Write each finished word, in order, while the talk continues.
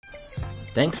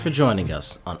Thanks for joining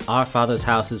us on Our Father's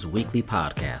House's weekly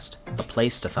podcast, A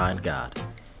Place to Find God.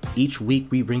 Each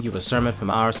week we bring you a sermon from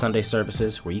our Sunday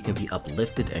services where you can be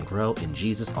uplifted and grow in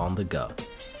Jesus on the go.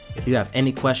 If you have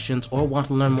any questions or want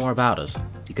to learn more about us,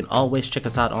 you can always check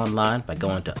us out online by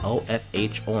going to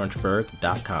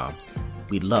ofhorangeburg.com.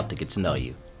 We'd love to get to know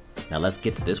you. Now let's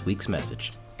get to this week's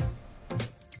message.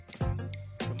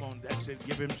 Come on, that's it.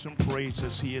 Give him some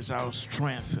praises. He is our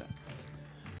strength.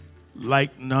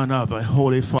 Like none other.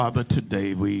 Holy Father,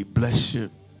 today we bless you.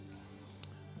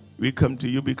 We come to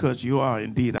you because you are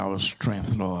indeed our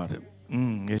strength, Lord.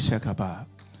 We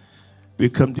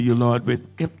come to you, Lord, with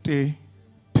empty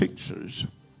pictures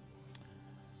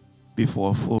before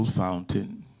a full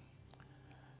fountain.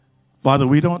 Father,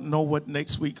 we don't know what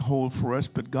next week holds for us,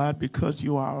 but God, because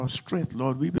you are our strength,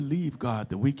 Lord, we believe, God,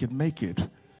 that we can make it.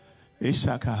 We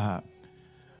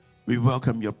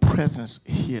welcome your presence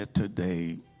here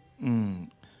today.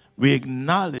 We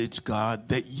acknowledge, God,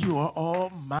 that you are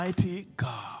Almighty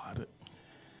God.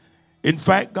 In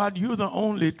fact, God, you're the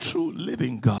only true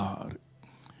living God.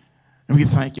 And we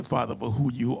thank you, Father, for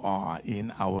who you are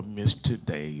in our midst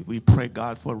today. We pray,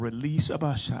 God, for release of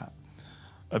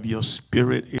your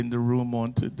spirit in the room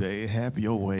on today. Have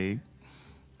your way.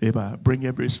 Bring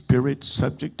every spirit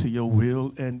subject to your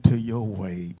will and to your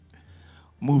way.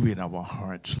 Move in our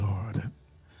hearts, Lord.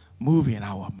 Move in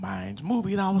our minds. Move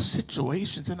in our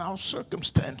situations and our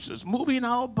circumstances. Move in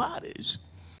our bodies.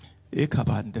 We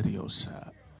pray,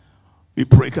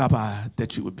 God,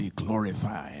 that you would be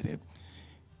glorified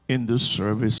in the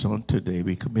service on today.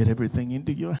 We commit everything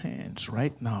into your hands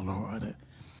right now, Lord.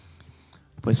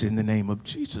 For it's in the name of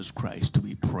Jesus Christ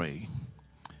we pray.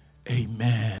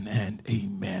 Amen and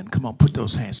amen. Come on, put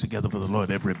those hands together for the Lord,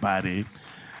 everybody.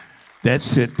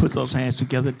 That's it. Put those hands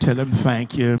together. Tell him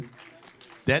thank you.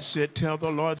 That's it. Tell the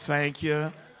Lord thank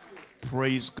you.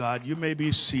 Praise God. You may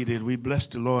be seated. We bless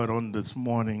the Lord on this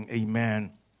morning.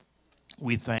 Amen.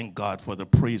 We thank God for the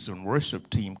praise and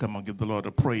worship team. Come on, give the Lord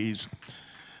a praise.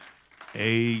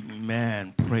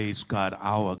 Amen. Praise God.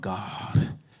 Our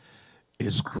God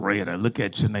is greater. Look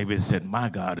at your neighbor and say, my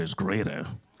God is greater.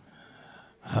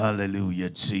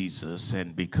 Hallelujah, Jesus.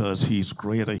 And because he's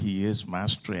greater, he is my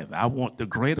strength. I want the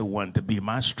greater one to be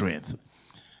my strength.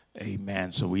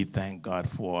 Amen. So we thank God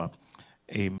for,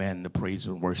 amen, the praise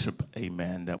and worship,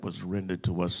 amen, that was rendered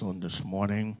to us on this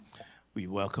morning. We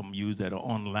welcome you that are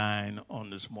online on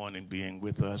this morning being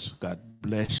with us. God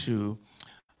bless you.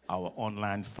 Our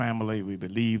online family, we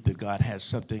believe that God has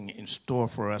something in store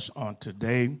for us on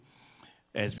today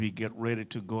as we get ready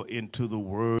to go into the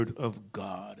Word of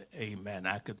God. Amen.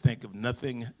 I could think of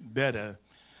nothing better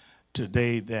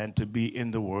today than to be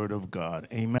in the Word of God.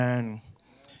 Amen.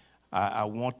 I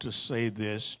want to say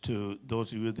this to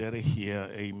those of you that are here,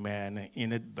 amen,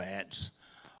 in advance.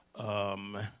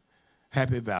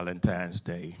 Happy Valentine's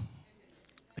Day.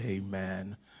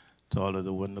 Amen. To all of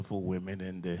the wonderful women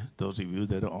and those of you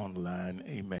that are online,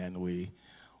 amen. We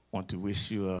want to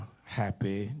wish you a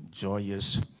happy,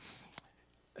 joyous,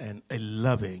 and a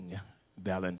loving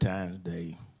Valentine's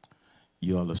Day.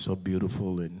 You all are so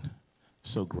beautiful and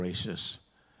so gracious.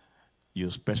 You're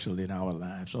special in our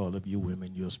lives. All of you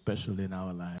women, you're special in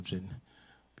our lives. And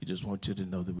we just want you to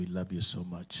know that we love you so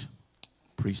much.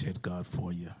 Appreciate God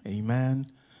for you.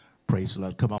 Amen. Praise the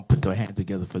Lord. Come on, put your hands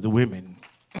together for the women.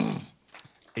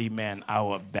 Amen.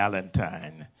 Our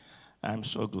Valentine. I'm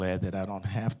so glad that I don't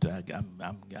have to.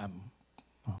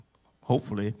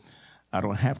 Hopefully, I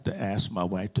don't have to ask my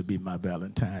wife to be my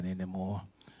Valentine anymore.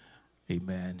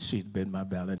 Amen. She's been my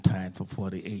Valentine for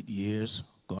 48 years.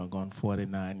 Going on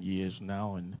 49 years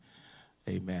now, and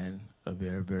amen, a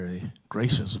very, very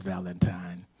gracious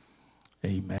Valentine.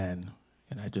 Amen.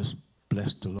 And I just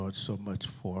bless the Lord so much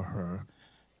for her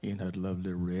in her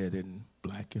lovely red and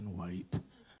black and white.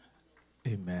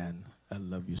 Amen. I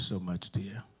love you so much,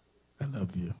 dear. I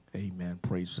love you. Amen.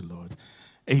 Praise the Lord.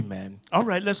 Amen. All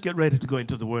right, let's get ready to go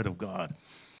into the Word of God.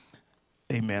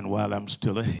 Amen. While I'm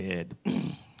still ahead.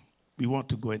 We want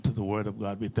to go into the Word of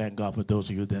God. We thank God for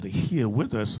those of you that are here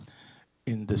with us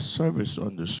in the service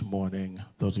on this morning.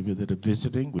 Those of you that are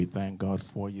visiting, we thank God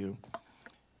for you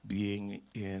being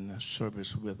in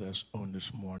service with us on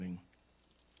this morning.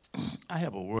 I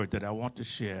have a word that I want to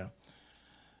share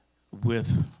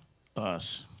with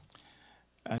us.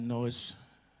 I know it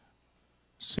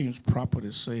seems proper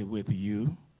to say with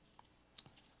you,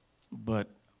 but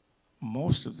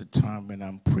most of the time when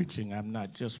I'm preaching, I'm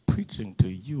not just preaching to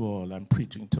you all, I'm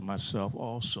preaching to myself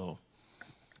also.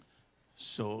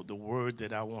 So the word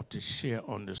that I want to share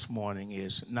on this morning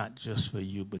is not just for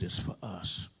you, but it's for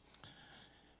us.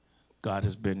 God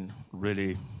has been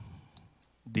really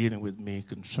dealing with me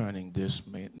concerning this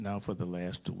now for the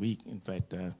last week. In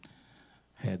fact, I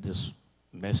had this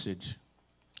message.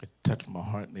 It touched my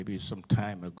heart maybe some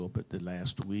time ago, but the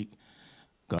last week,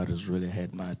 God has really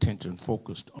had my attention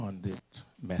focused on this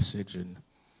message, and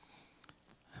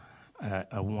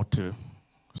I want to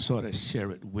sort of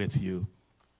share it with you.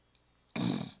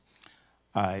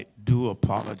 I do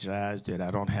apologize that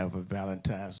I don't have a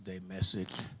Valentine's Day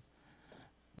message,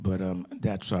 but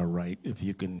that's all right. If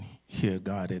you can hear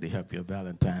God, it'll help your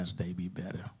Valentine's Day be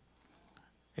better.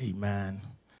 Amen.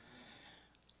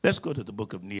 Let's go to the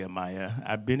book of Nehemiah.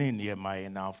 I've been in Nehemiah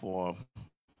now for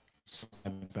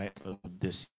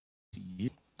this year.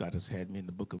 God has had me in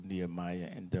the book of Nehemiah,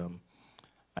 and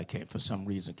I can't, for some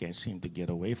reason, can't seem to get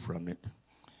away from it.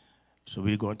 So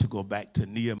we're going to go back to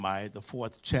Nehemiah, the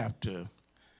 4th chapter,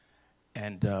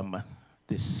 and the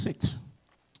 6th.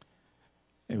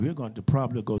 And we're going to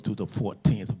probably go through the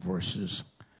 14th verses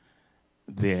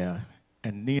there.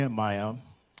 And Nehemiah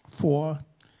 4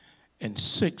 and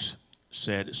 6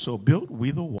 said, "So built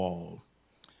we the wall,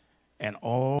 and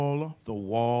all the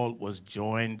wall was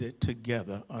joined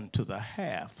together unto the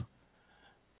half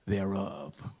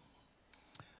thereof.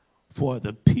 For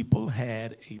the people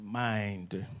had a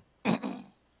mind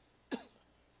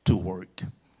to work."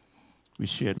 We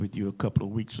shared with you a couple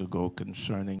of weeks ago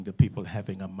concerning the people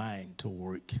having a mind to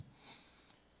work.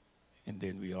 And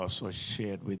then we also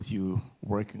shared with you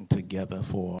working together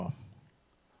for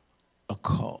a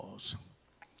cause.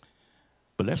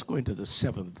 But let's go into the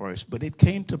 7th verse. "But it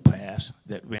came to pass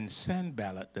that when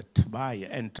Sanballat, the Tobiah,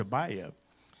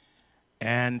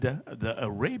 and the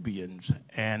Arabians,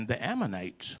 and the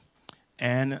Ammonites,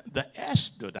 and the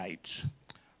Ashdodites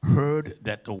heard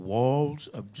that the walls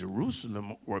of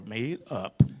Jerusalem were made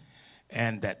up,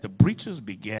 and that the breaches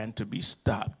began to be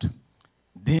stopped,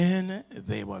 then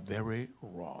they were very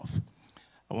wroth."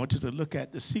 I want you to look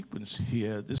at the sequence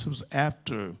here. This was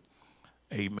after,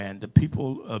 amen, the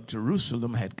people of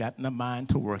Jerusalem had gotten a mind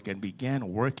to work and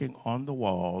began working on the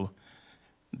wall.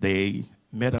 They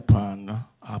met upon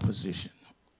opposition.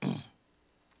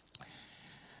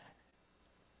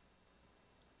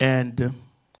 And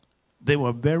they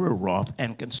were very wroth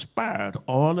and conspired,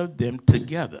 all of them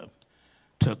together,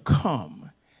 to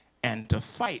come and to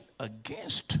fight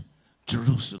against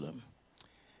Jerusalem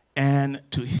and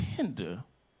to hinder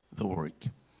the work.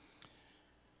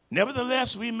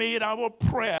 "Nevertheless, we made our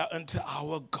prayer unto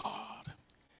our God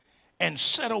and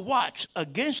set a watch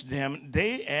against them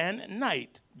day and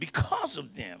night because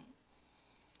of them.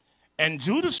 And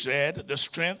Judah said, the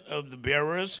strength of the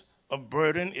bearers of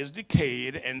burden is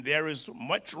decayed, and there is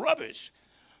much rubbish,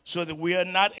 so that we are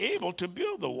not able to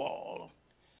build the wall.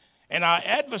 And our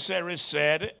adversaries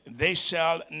said, they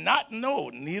shall not know,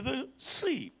 neither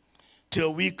see,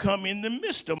 till we come in the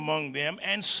midst among them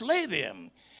and slay them,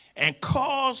 and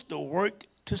cause the work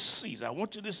to cease." I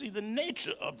want you to see the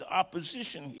nature of the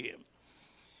opposition here.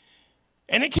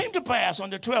 "And it came to pass," on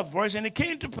the 12th verse, "and it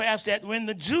came to pass that when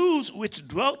the Jews which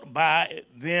dwelt by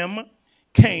them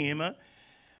came,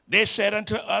 they said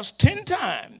unto us 10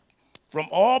 times, From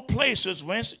all places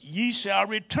whence ye shall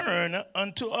return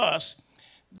unto us,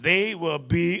 they will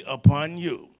be upon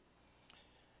you.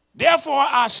 Therefore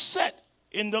I set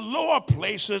in the lower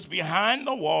places behind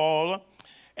the wall,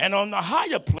 and on the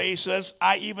higher places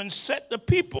I even set the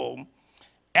people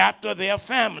after their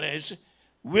families,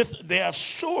 with their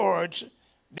swords,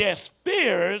 their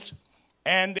spears,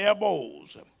 and their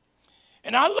bows.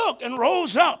 And I looked and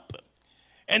rose up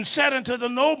and said unto the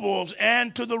nobles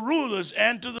and to the rulers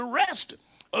and to the rest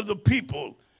of the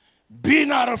people, Be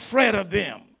not afraid of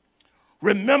them.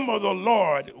 Remember the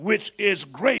Lord, which is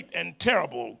great and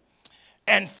terrible,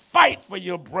 and fight for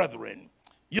your brethren,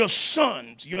 your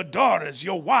sons, your daughters,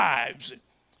 your wives,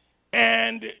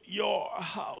 and your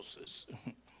houses."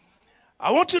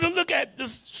 I want you to look at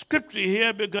this scripture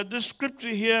here, because this scripture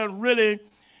here really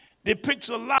depicts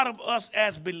a lot of us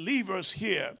as believers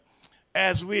here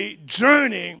as we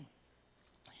journey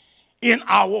in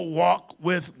our walk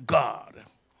with God.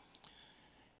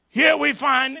 Here we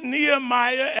find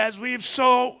Nehemiah, as we've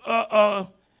so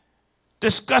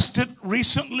discussed it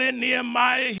recently.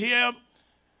 Nehemiah here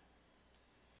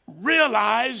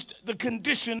realized the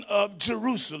condition of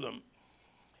Jerusalem.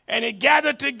 And he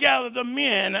gathered together the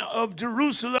men of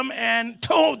Jerusalem and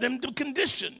told them the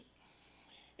condition.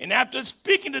 And after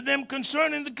speaking to them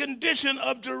concerning the condition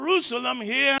of Jerusalem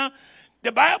here,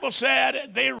 the Bible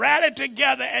said they rallied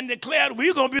together and declared,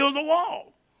 we're going to build a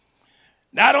wall.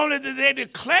 Not only did they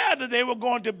declare that they were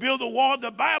going to build a wall,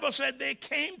 the Bible said they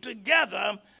came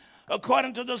together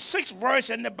according to the 6th verse,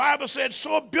 and the Bible said,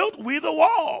 so built we the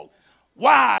wall.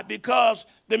 Why? Because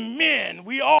the men,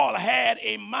 we all had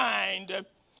a mind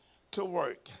to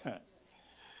work.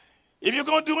 If you're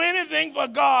going to do anything for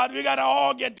God, we got to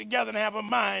all get together and have a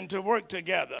mind to work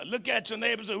together. Look at your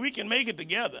neighbor so we can make it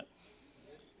together.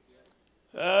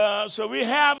 So we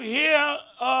have here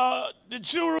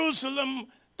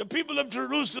the people of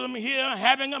Jerusalem here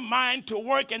having a mind to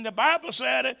work. And the Bible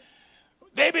said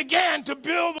they began to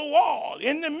build the wall.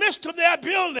 In the midst of their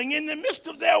building, in the midst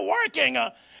of their working,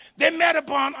 they met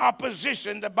upon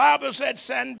opposition. The Bible said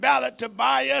Sanballat,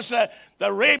 Tobias, the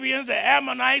Arabians, the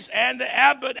Ammonites, and the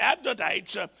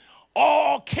Abdonites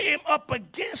all came up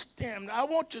against them. Now, I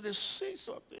want you to see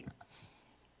something.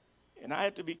 And I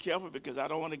have to be careful because I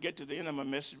don't want to get to the end of my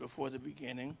message before the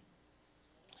beginning.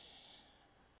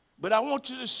 But I want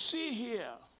you to see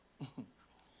here.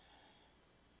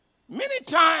 Many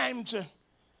times,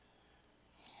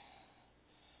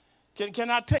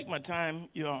 can I take my time,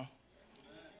 y'all?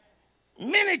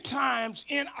 Many times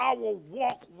in our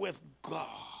walk with God,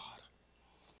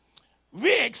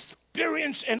 we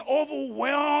experience an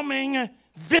overwhelming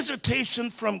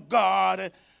visitation from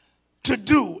God to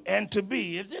do and to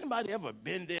be. Has anybody ever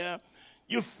been there?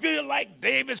 You feel like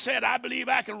David said, I believe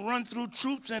I can run through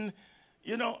troops and,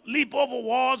 leap over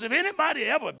walls. Have anybody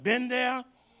ever been there?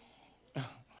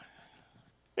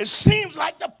 It seems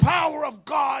like the power of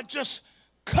God just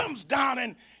comes down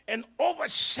and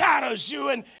overshadows you,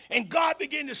 and God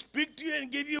begins to speak to you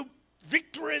and give you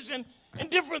victories and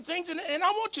different things. And I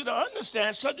want you to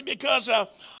understand something, because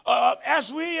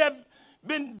as we have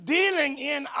been dealing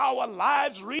in our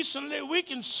lives recently, we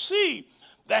can see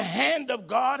the hand of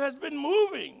God has been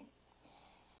moving.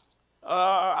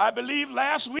 I believe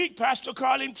last week, Pastor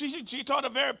Carlene, she taught a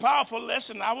very powerful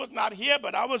lesson. I was not here,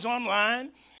 but I was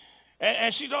online.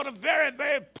 And she taught a very,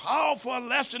 very powerful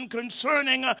lesson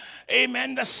concerning,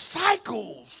 the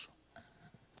cycles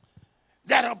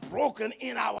that are broken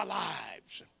in our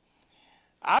lives.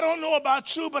 I don't know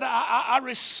about you, but I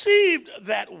received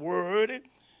that word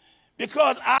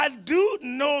because I do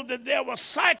know that there were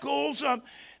cycles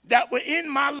that were in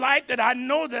my life that I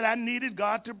know that I needed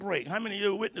God to break. How many of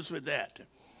you are witness with that?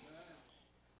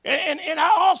 And I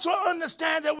also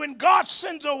understand that when God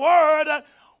sends a word,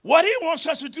 what he wants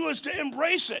us to do is to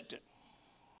embrace it.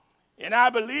 And I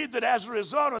believe that as a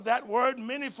result of that word,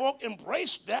 many folk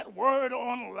embraced that word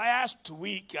on last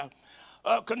week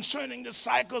concerning the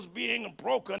cycles being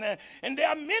broken. And there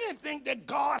are many things that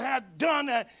God has done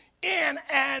in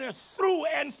and through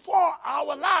and for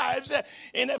our lives.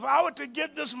 And if I were to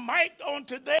give this mic on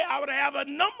today, I would have a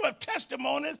number of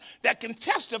testimonies that can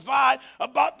testify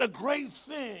about the great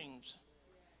things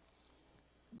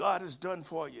God has done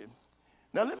for you.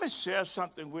 Now, let me share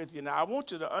something with you. Now, I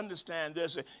want you to understand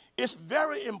this. It's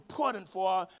very important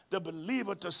for the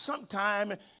believer to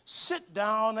sometime sit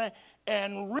down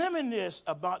and reminisce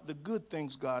about the good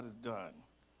things God has done.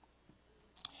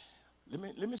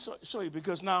 Let me show you,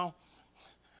 because now,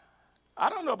 I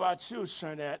don't know about you,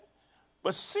 Shernette,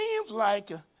 but seems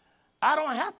like I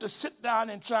don't have to sit down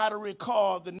and try to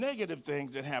recall the negative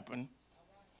things that happen.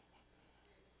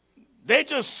 They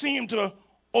just seem to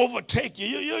overtake you.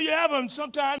 You have them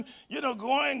sometimes,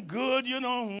 going good, and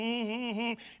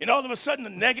all of a sudden the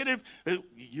negative,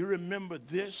 you remember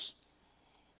this.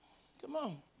 Come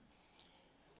on.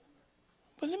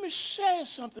 But let me share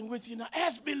something with you now.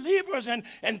 As believers and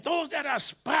those that are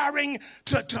aspiring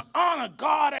to honor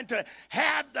God and to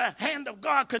have the hand of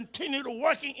God continue to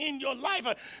working in your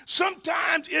life,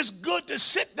 sometimes it's good to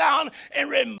sit down and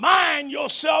remind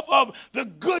yourself of the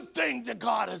good things that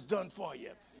God has done for you.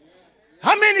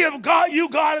 How many of God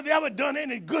have ever done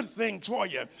any good things for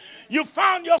you? You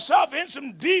found yourself in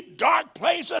some deep, dark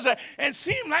places and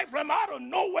seemed like from out of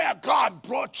nowhere God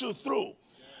brought you through.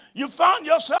 You found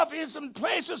yourself in some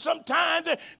places sometimes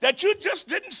that you just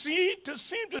didn't seem to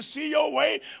see your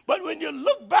way. But when you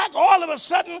look back, all of a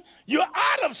sudden, you're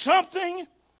out of something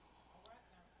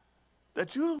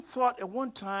that you thought at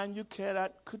one time you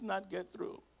could not get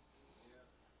through.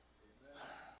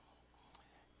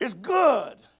 It's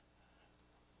good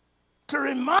to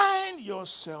remind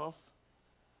yourself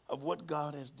of what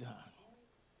God has done.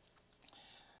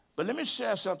 But let me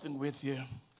share something with you.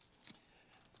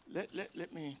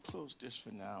 Let me close this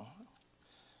for now.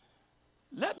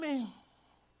 Let me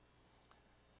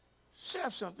share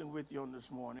something with you on this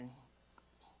morning.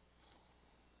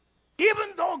 Even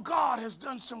though God has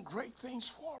done some great things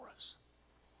for us,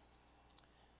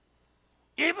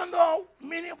 even though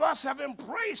many of us have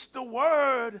embraced the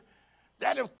word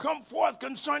that have come forth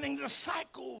concerning the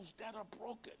cycles that are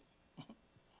broken,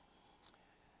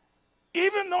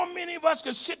 Even though many of us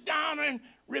can sit down and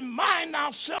remind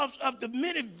ourselves of the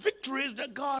many victories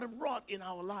that God has wrought in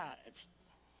our lives.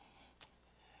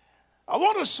 I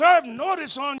want to serve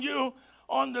notice on you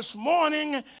on this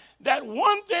morning that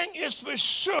one thing is for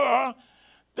sure,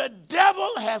 the devil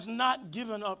has not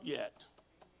given up yet.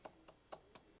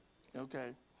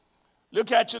 Okay.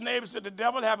 Look at your neighbor and say, the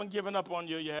devil haven't given up on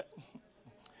you yet.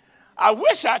 I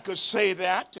wish I could say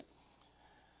that,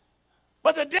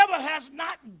 but the devil has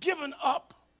not given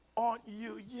up on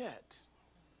you yet.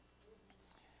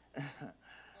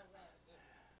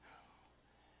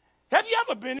 Have you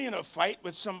ever been in a fight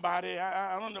with somebody?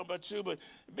 I don't know about you, but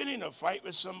been in a fight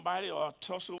with somebody or a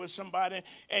tussle with somebody,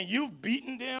 and you've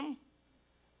beaten them,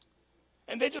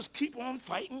 and they just keep on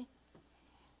fighting?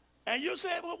 And you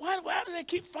say, well, why do they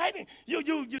keep fighting?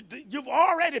 You've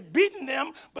already beaten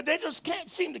them, but they just can't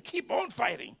seem to keep on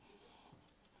fighting.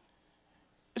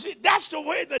 See, that's the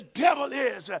way the devil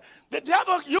is. The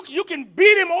devil, you can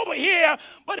beat him over here,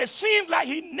 but it seems like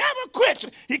he never quits.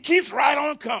 He keeps right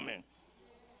on coming.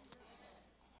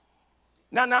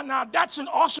 Now, that's an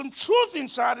awesome truth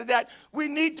inside of that we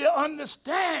need to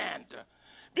understand.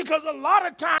 Because a lot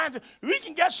of times we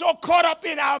can get so caught up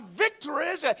in our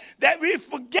victories that we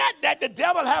forget that the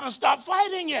devil haven't stopped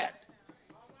fighting yet.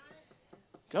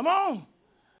 Come on.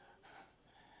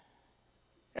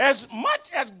 As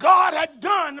much as God had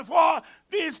done for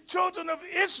these children of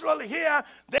Israel here,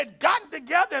 they'd gotten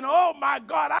together, and oh my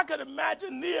God, I could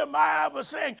imagine Nehemiah was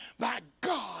saying, my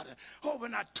God. Oh,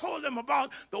 when I told them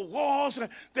about the walls,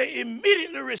 they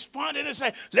immediately responded and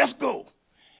said, let's go.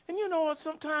 And you know what,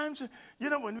 sometimes,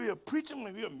 when we are preaching,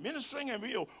 when we are ministering, and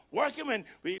we are working, and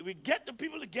we get the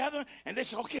people together, and they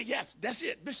say, okay, yes, that's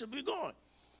it, Bishop, we're going.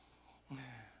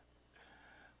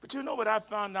 But you know what I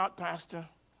found out, Pastor?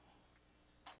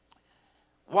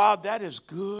 While that is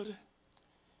good,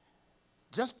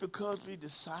 just because we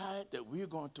decide that we're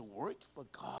going to work for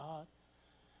God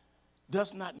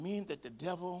does not mean that the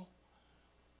devil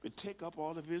will take up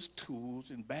all of his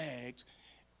tools and bags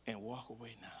and walk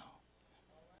away now.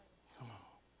 Come on.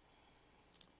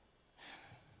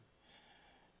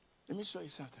 Let me show you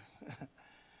something.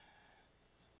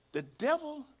 The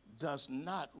devil does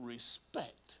not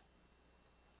respect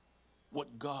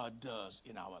what God does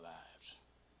in our lives.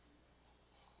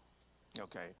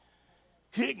 Okay.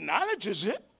 He acknowledges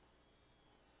it,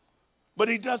 but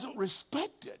he doesn't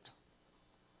respect it.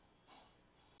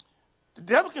 The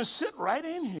devil can sit right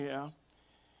in here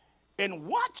and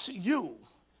watch you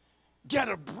get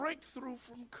a breakthrough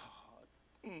from God.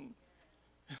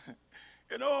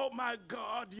 And oh my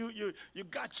God, you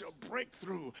got your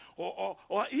breakthrough,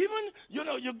 or even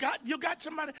you got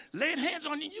somebody laying hands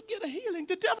on you, you get a healing.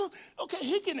 The devil, okay,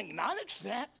 he can acknowledge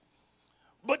that.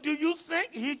 But do you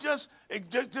think he just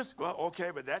well, okay,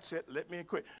 but that's it, let me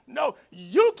quit. No,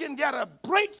 you can get a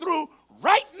breakthrough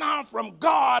right now from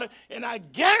God, and I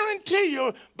guarantee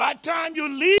you, by the time you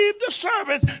leave the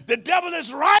service, the devil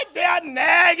is right there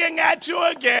nagging at you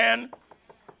again.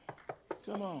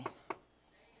 Come on.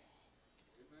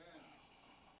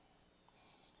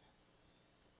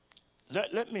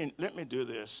 Let me do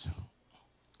this.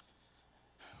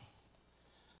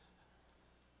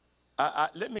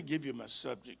 Let me give you my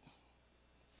subject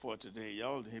for today.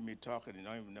 Y'all hear me talking and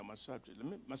don't even know my subject.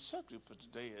 My subject for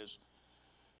today is,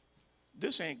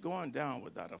 this ain't going down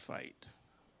without a fight.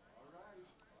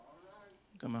 All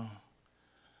right. Come on.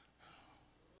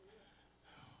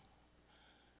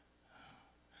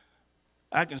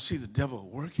 I can see the devil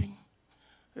working.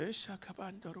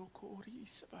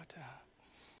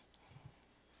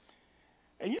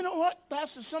 And you know what,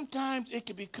 Pastor? Sometimes it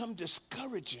can become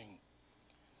discouraging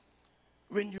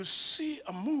when you see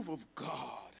a move of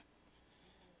God,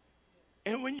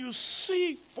 and when you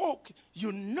see folk,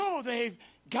 they've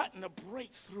gotten a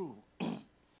breakthrough.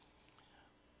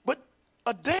 But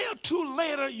a day or two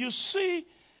later, you see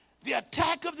the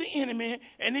attack of the enemy,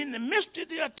 and in the midst of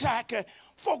the attack,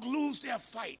 folk lose their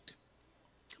fight.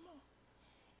 Come on.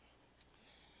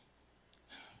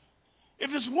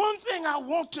 If there's one thing I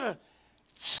want to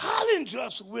challenge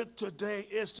us with today,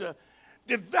 is to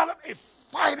develop a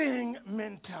fighting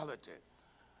mentality.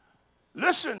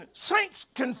 Listen, saints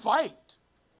can fight.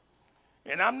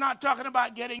 And I'm not talking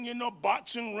about getting in no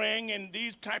boxing ring and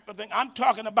these type of things. I'm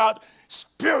talking about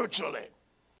spiritually.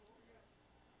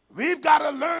 We've got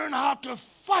to learn how to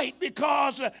fight,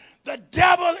 because the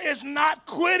devil is not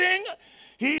quitting.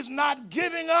 He's not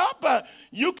giving up.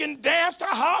 You can dance the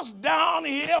house down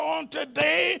here on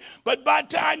today, but by the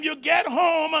time you get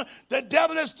home, the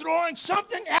devil is throwing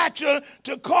something at you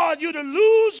to cause you to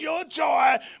lose your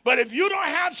joy. But if you don't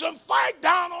have some fight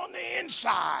down on the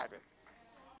inside,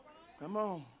 come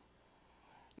on.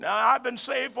 Now, I've been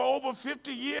saved for over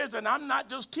 50 years, and I'm not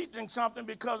just teaching something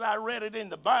because I read it in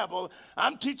the Bible.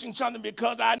 I'm teaching something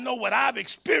because I know what I've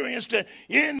experienced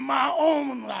in my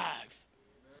own life.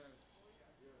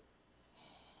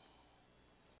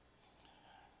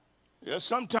 Yeah,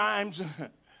 sometimes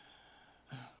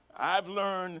I've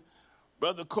learned,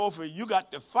 Brother Kofi, you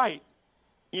got to fight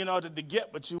in order to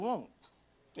get what you want.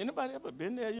 Anybody ever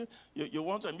been there? You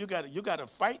want something, you got to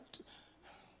fight.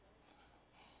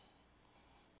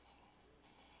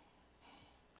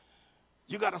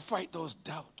 You got to fight those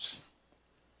doubts.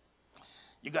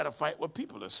 You got to fight what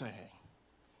people are saying.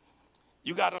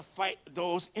 You got to fight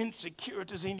those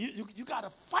insecurities. And you got to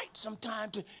fight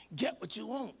sometimes to get what you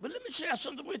want. But let me share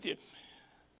something with you.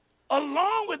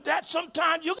 Along with that,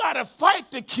 sometimes you got to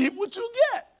fight to keep what you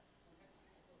get.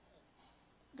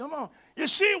 Come on. You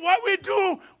see, what we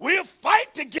do, we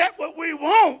fight to get what we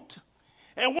want.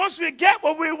 And once we get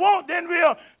what we want, then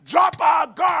we'll drop our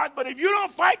guard. But if you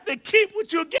don't fight to keep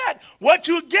what you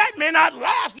get may not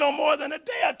last no more than a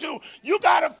day or two. You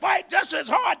got to fight just as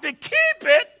hard to keep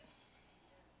it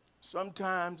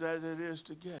sometimes as it is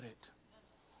to get it.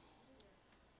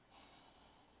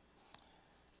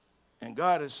 And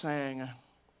God is saying,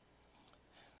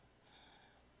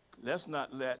 let's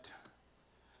not let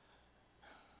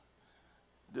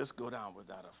this go down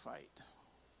without a fight.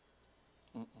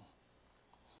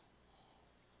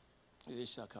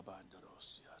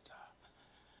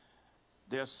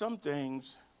 There are some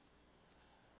things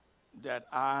that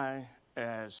I,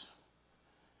 as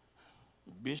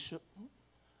bishop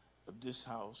of this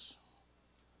house,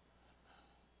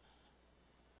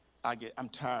 I'm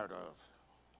tired of.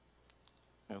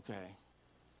 Okay?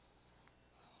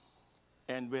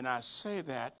 And when I say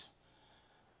that,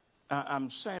 I'm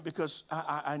saying because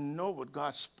I know what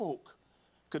God spoke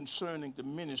concerning the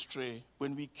ministry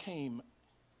when we came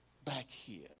back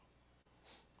here.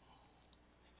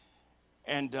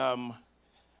 And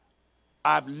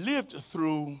I've lived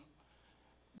through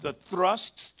the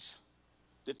thrusts,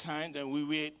 the time that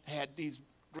we had these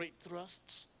great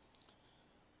thrusts.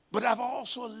 But I've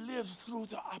also lived through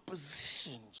the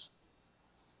oppositions,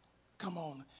 come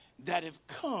on, that have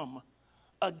come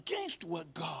against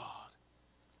what God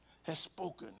has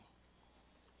spoken.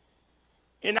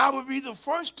 And I will be the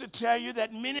first to tell you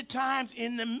that many times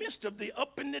in the midst of the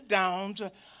up and the downs,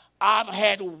 I've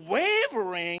had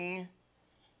wavering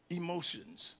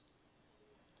emotions.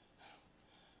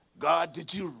 God,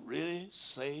 did you really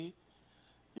say,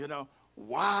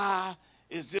 why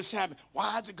is this happening?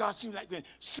 Why does God seem like as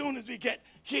soon as we get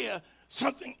here,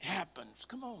 something happens?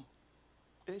 Come on.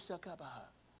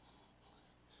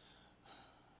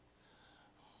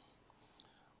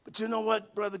 But you know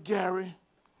what, Brother Gary?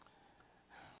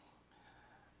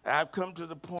 I've come to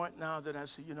the point now that I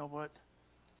say, you know what?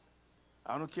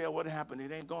 I don't care what happened.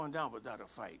 It ain't going down without a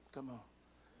fight. Come on.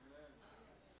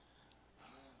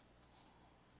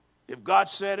 If God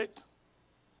said it,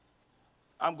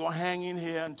 I'm going to hang in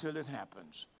here until it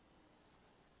happens.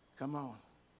 Come on.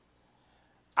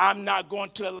 I'm not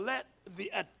going to let the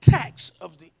attacks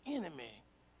of the enemy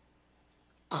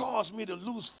cause me to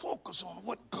lose focus on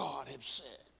what God has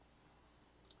said.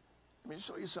 Let me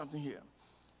show you something here.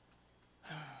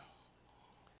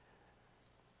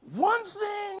 One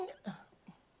thing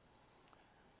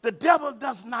the devil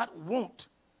does not want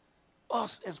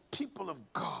us as people of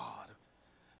God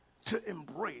to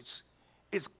embrace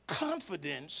is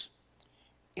confidence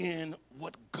in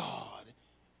what God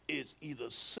is either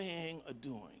saying or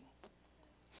doing.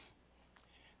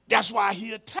 That's why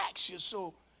he attacks you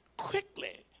so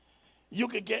quickly. You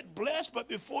could get blessed, but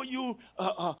before you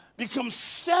become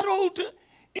settled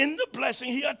in the blessing,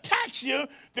 he attacks you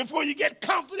before you get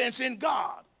confidence in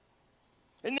God.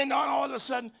 And then all of a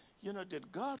sudden,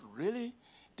 did God really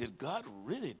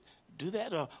do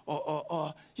that?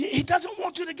 Or he doesn't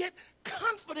want you to get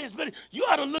confidence. But you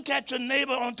ought to look at your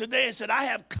neighbor on today and say, I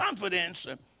have confidence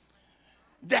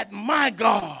that my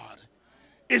God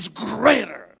is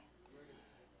greater.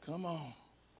 Come on.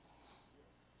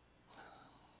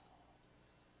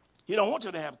 He don't want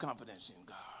you to have confidence in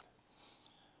God.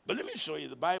 But let me show you.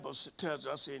 The Bible tells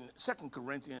us in 2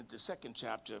 Corinthians, the 2nd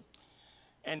chapter,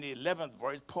 and the 11th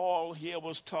verse, Paul here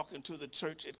was talking to the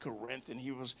church at Corinth, and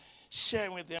he was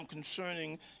sharing with them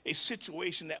concerning a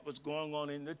situation that was going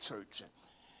on in the church.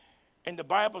 And the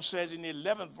Bible says in the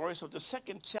 11th verse of the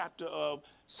 2nd chapter of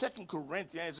 2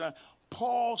 Corinthians,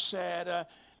 Paul said,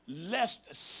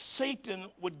 lest Satan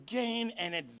would gain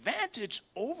an advantage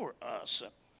over us,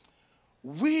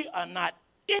 we are not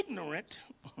ignorant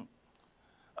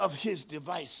of his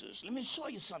devices. Let me show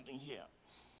you something here.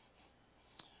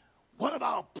 One of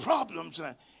our problems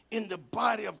in the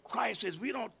body of Christ is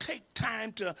we don't take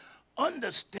time to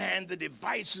understand the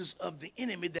devices of the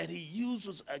enemy that he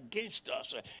uses against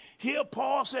us. Here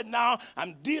Paul said, now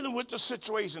I'm dealing with the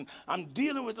situation. I'm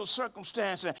dealing with the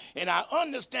circumstance. And I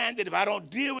understand that if I don't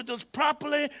deal with this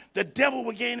properly, the devil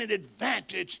will gain an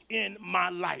advantage in my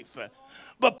life.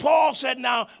 But Paul said,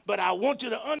 now, but I want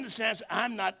you to understand,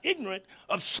 I'm not ignorant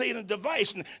of Satan's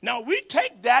device. Now, we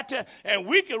take that and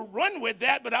we can run with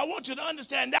that, but I want you to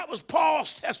understand that was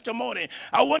Paul's testimony.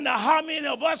 I wonder how many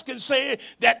of us can say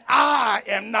that I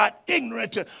am not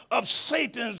ignorant of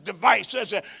Satan's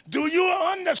devices. Do you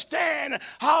understand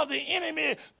how the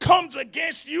enemy comes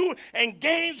against you and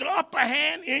gains the upper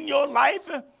hand in your life?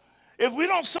 If we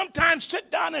don't sometimes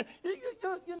sit down and,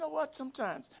 you know what,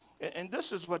 sometimes, and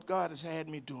this is what God has had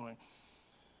me doing.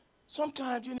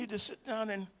 Sometimes you need to sit down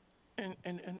and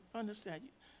understand.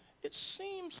 It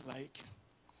seems like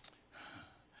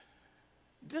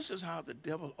this is how the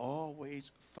devil always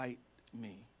fight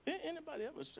me. Anybody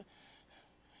ever?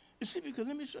 You see, because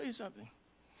let me show you something.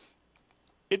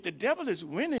 If the devil is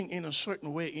winning in a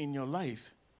certain way in your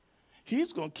life,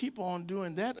 he's going to keep on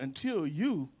doing that until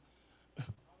you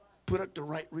put up the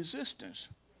right resistance.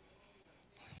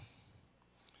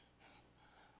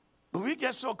 But we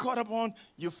get so caught up on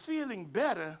you feeling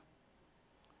better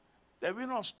that we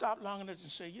don't stop long enough to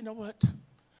say, you know what?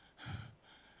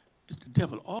 The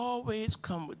devil always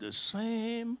come with the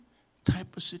same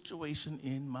type of situation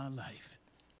in my life.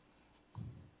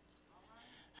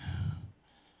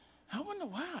 I wonder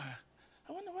why.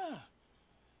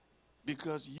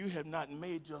 Because you have not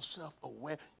made yourself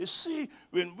aware. You see,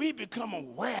 when we become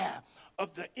aware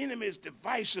of the enemy's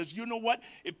devices, you know what?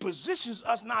 It positions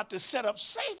us now to set up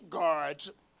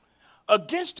safeguards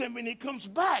against him when he comes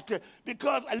back.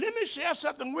 Because let me share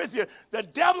something with you. The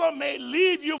devil may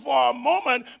leave you for a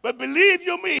moment, but believe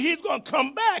you me, he's going to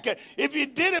come back. If he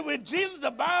did it with Jesus,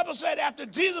 the Bible said after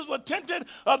Jesus was tempted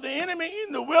of the enemy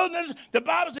in the wilderness, the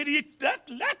Bible said he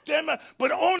left him,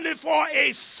 but only for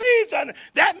a season.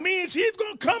 That means he's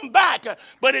going to come back.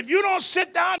 But if you don't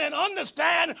sit down and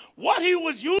understand what he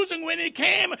was using when he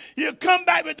came, he'll come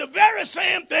back with the very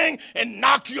same thing and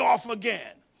knock you off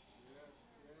again.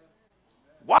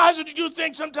 Why is it that you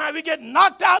think sometimes we get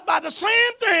knocked out by the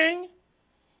same thing?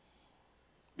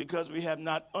 Because we have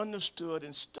not understood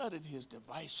and studied his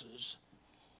devices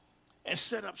and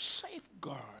set up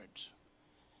safeguards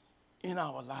in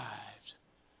our lives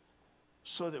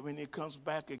so that when he comes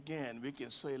back again, we can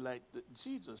say like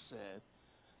Jesus said,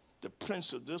 the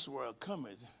prince of this world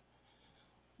cometh,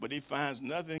 but he finds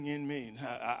nothing in me.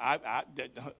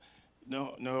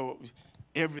 No,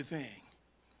 everything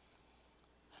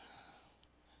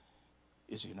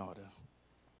is in order.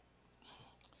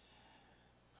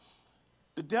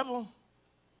 The devil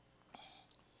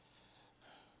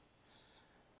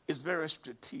is very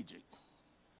strategic.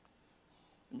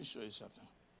 Let me show you something.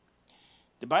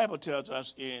 The Bible tells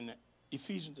us in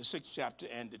Ephesians, the 6th chapter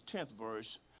and the 10th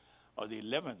verse, or the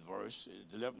 11th verse,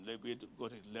 we go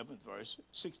to the 11th verse,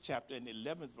 6th chapter and the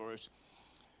 11th verse,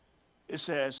 it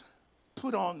says,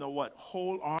 put on the what?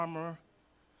 Whole armor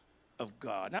of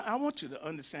God. Now, I want you to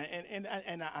understand,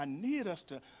 and I need us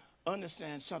to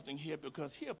understand something here,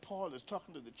 because here Paul is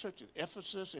talking to the church at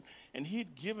Ephesus, and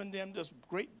he'd given them this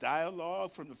great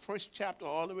dialogue from the 1st chapter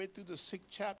all the way through the 6th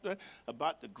chapter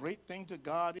about the great things that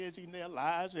God is in their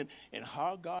lives and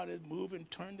how God has moved and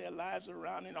turned their lives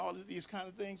around and all of these kind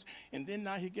of things. And then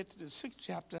now he gets to the 6th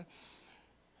chapter,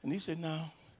 and he said,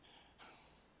 now,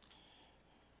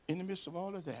 in the midst of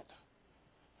all of that,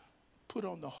 put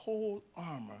on the whole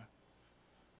armor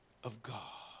of God.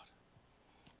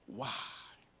 Why?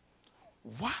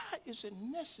 Why is it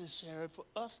necessary for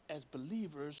us as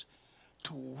believers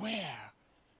to wear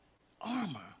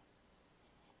armor?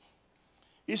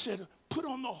 He said, put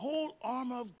on the whole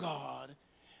armor of God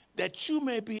that you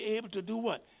may be able to do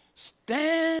what?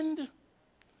 Stand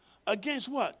against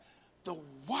what? The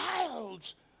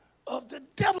wiles of the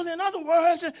devil. In other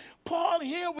words, Paul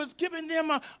here was giving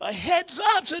them a heads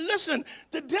up. Said, listen,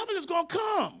 the devil is going to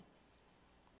come.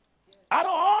 Out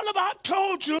of all of I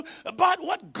told you about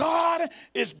what God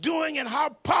is doing and how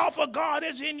powerful God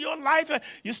is in your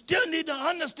life, you still need to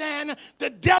understand the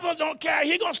devil don't care.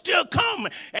 He's going to still come.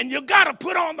 And you got to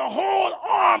put on the whole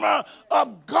armor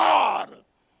of God.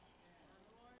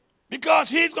 Because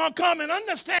he's going to come and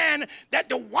understand that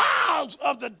the wiles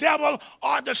of the devil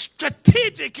are the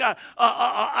strategic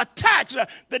attacks.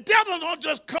 The devil don't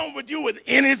just come with you with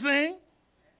anything.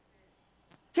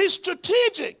 He's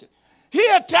strategic. He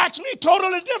attacks me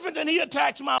totally different than he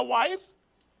attacks my wife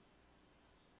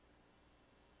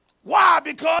Why?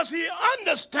 Because he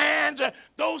understands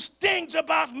those things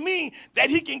about me that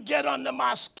he can get under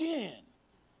my skin.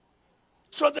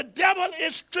 So the devil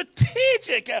is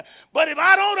strategic. But if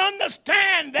I don't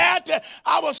understand that,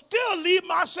 I will still leave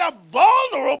myself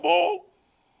vulnerable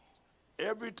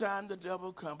every time the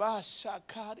devil comes.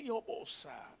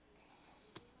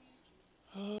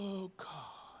 Oh, God.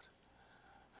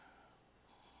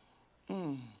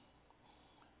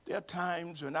 There are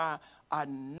times when I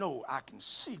know I can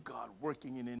see God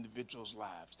working in individuals'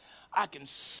 lives. I can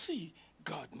see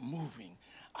God moving.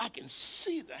 I can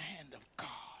see the hand of God.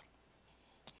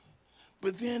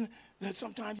 But then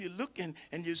sometimes you look and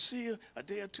you see a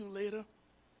day or two later,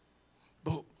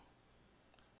 boom.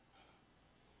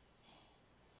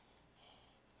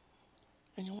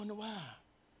 And you wonder why.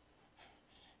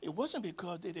 It wasn't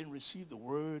because they didn't receive the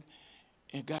word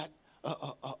and got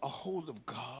a hold of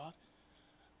God,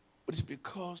 but it's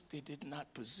because they did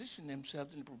not position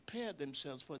themselves and prepare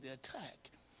themselves for the attack.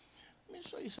 Let me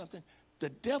show you something. The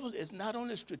devil is not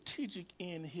only strategic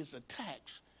in his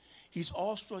attacks, he's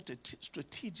also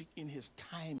strategic in his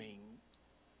timing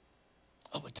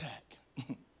of attack.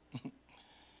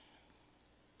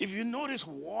 If you notice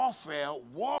warfare,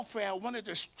 one of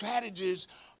the strategies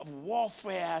of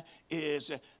warfare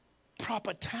is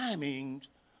proper timing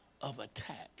of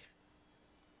attack.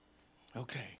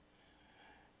 Okay.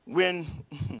 When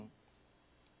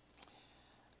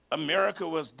America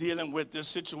was dealing with this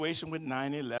situation with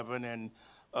 9/11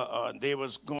 and they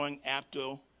was going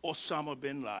after Osama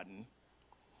bin Laden,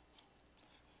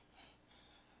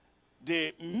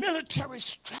 the military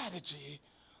strategy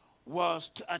was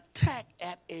to attack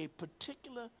at a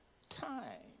particular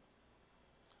time.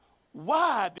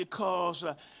 Why? Because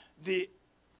the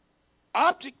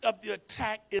object of the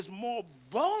attack is more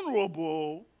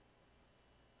vulnerable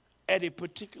at a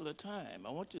particular time. I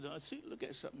want you to look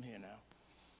at something here now.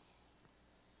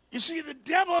 You see, the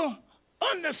devil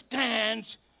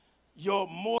understands your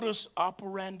modus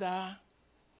operandi,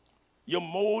 your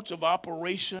modes of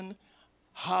operation,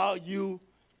 how you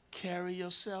carry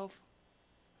yourself.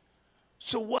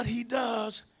 So what he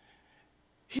does,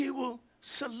 he will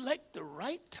select the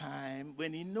right time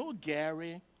when he knows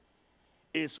Gary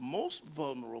is most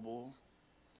vulnerable,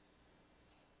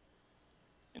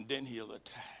 and then he'll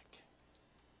attack.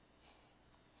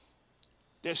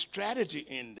 There's strategy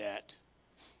in that,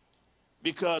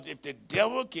 because if the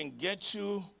devil can get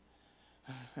you,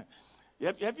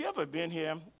 have you ever been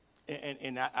here,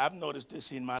 and I've noticed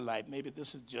this in my life, maybe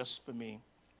this is just for me.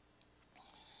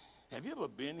 Have you ever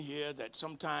been here that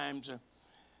sometimes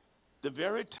the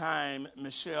very time,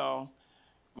 Michelle,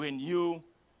 when you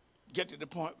get to the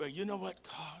point where, you know what,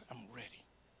 God, I'm ready.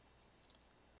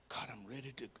 God, I'm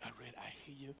ready. I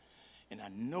hear you, and I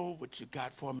know what you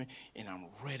got for me, and I'm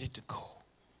ready to go.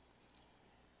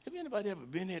 Have anybody ever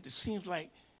been here? It seems like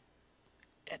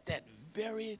at that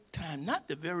very time, not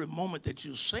the very moment that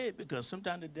you say it, because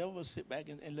sometimes the devil will sit back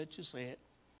and let you say it.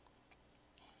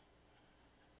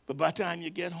 But by the time you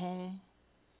get home,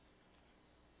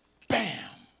 bam.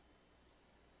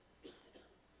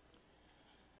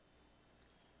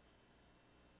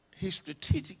 He's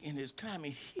strategic in his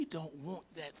timing. He don't want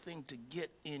that thing to get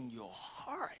in your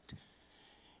heart.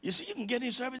 You see, you can get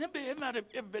in service. Everybody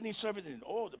ever been in service and,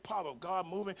 oh, the power of God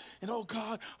moving. And, oh,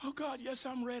 God, yes,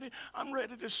 I'm ready. I'm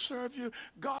ready to serve you.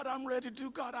 God, I'm ready to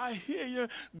do. God, I hear you.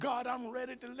 God, I'm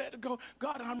ready to let it go.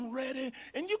 God, I'm ready.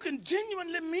 And you can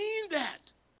genuinely mean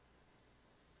that.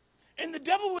 And the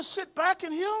devil will sit back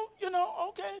and he'll,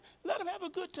 okay, let him have a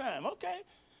good time, okay.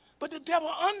 But the devil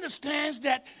understands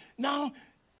that now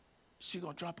she's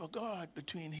going to drop her guard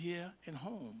between here and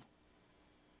home.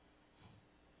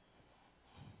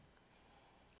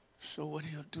 So what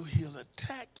he'll do, he'll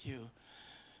attack you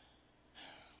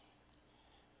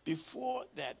before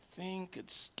that thing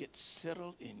could get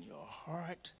settled in your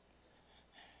heart.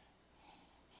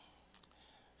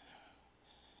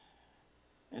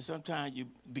 And sometimes you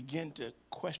begin to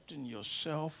question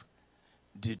yourself.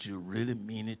 Did you really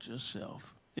mean it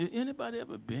yourself? Anybody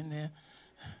ever been there?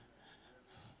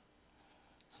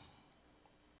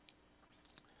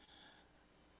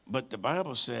 But the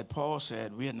Bible said, Paul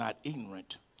said, we are not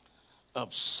ignorant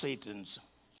of Satan's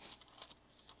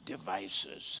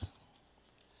devices.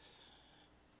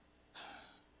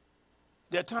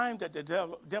 There are times that the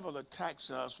devil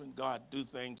attacks us when God do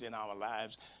things in our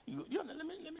lives. Let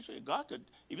me show you. God could,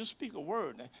 if you speak a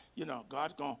word,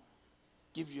 God's going to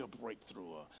give you a breakthrough.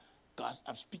 Or God,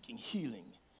 I'm speaking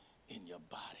healing in your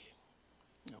body.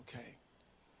 Okay?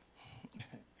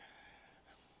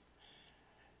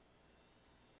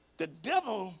 The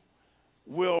devil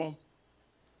will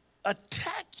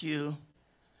attack you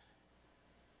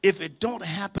if it don't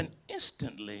happen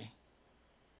instantly,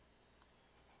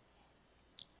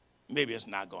 maybe it's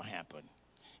not going to happen.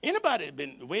 Anybody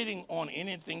been waiting on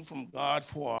anything from God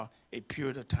for a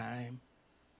period of time?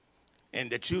 And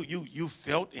that you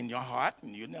felt in your heart,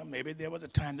 and maybe there was a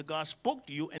time that God spoke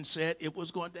to you and said it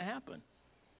was going to happen.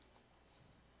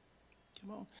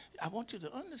 Come on. I want you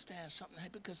to understand something,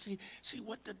 because see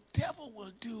what the devil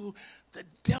will do, the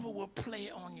devil will play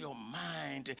on your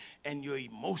mind and your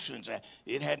emotions.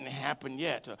 It hadn't happened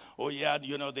yet. Oh yeah,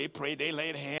 they prayed, they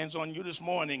laid hands on you this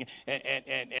morning,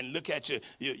 and look at you,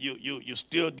 you're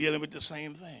still dealing with the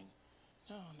same thing.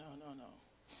 No.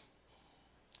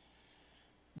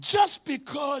 Just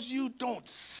because you don't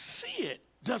see it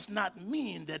does not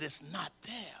mean that it's not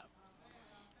there.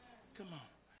 Come on.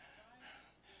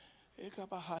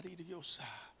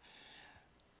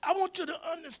 I want you to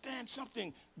understand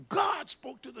something. God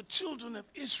spoke to the children of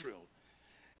Israel,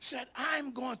 said,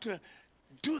 I'm going to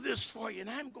do this for you, and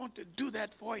I'm going to do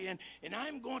that for you, and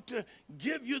I'm going to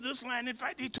give you this land. In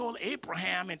fact, he told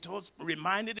Abraham and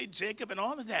reminded Jacob and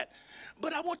all of that.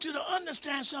 But I want you to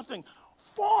understand something.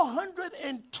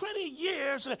 420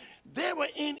 years they were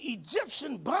in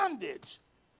Egyptian bondage.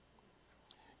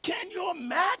 Can you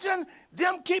imagine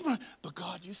them keeping, but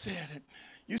God, you said it.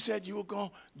 You said you were going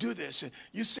to do this.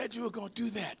 You said you were going to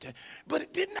do that. But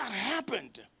it did not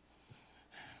happen.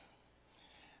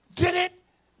 Did it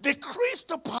decrease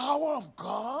the power of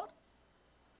God?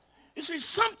 You see,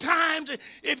 sometimes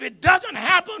if it doesn't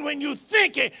happen when you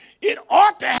think it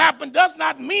ought to happen, does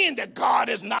not mean that God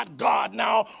is not God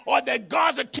now, or that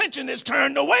God's attention is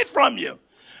turned away from you.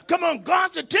 Come on,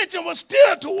 God's attention was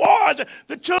still towards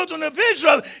the children of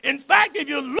Israel. In fact, if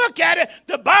you look at it,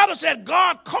 the Bible said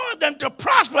God called them to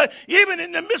prosper even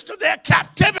in the midst of their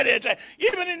captivities.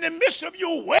 Even in the midst of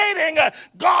you waiting,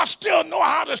 God still knows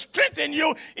how to strengthen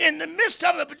you in the midst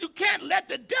of it. But you can't let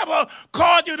the devil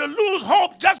cause you to lose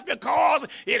hope just because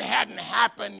it hadn't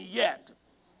happened yet.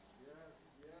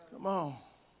 Come on.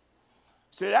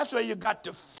 See, that's where you got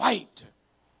to fight.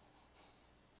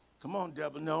 Come on,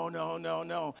 devil.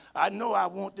 No. I know I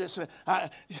want this. It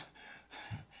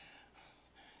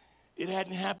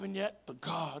hadn't happened yet, but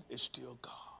God is still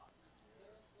God.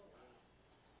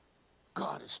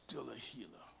 God is still a healer.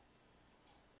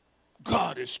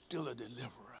 God is still a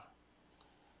deliverer.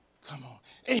 Come on.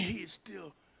 And he is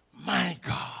still my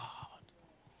God.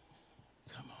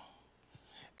 Come on.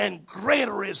 And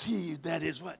greater is he that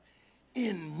is what?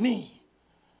 In me,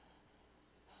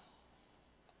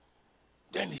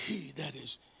 than he that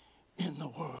is in the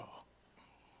world.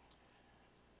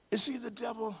 You see, the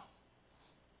devil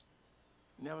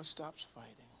never stops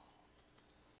fighting.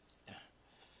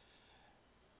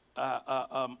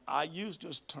 I used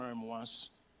this term once,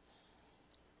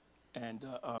 and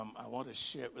I want to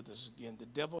share it with us again. The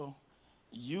devil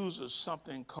uses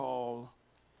something called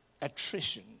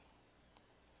attrition.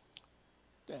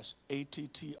 That's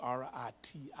attrition,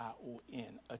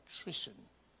 attrition.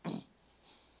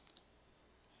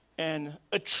 And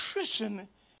attrition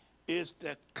is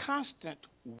the constant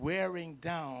wearing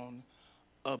down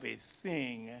of a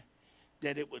thing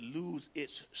that it would lose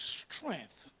its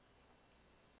strength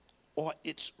or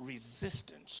its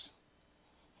resistance.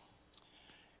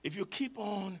 If you keep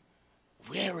on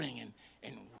wearing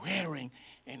and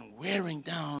wearing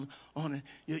down on it,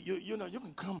 you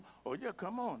can come, oh yeah,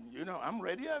 come on, I'm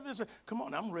ready. Come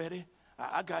on, I'm ready.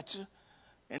 I got you.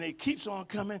 And it keeps on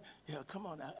coming. Yeah, come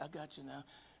on, I got you now.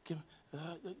 You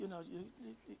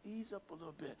ease up a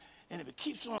little bit. And if it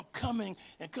keeps on coming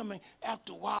and coming,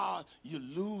 after a while, you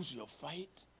lose your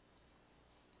fight.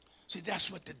 See, that's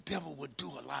what the devil would do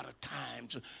a lot of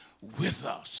times with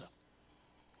us.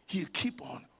 He'll keep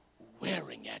on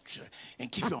wearing at you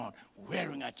and keep on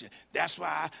wearing at you. That's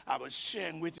why I was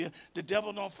sharing with you, the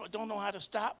devil don't know how to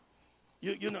stop.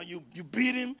 You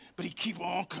beat him, but he keep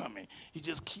on coming. He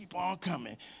just keep on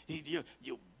coming.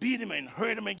 You beat him and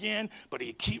hurt him again, but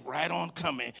he keep right on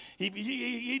coming.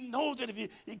 He knows that if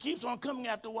he keeps on coming,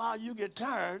 after a while, you get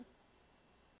tired.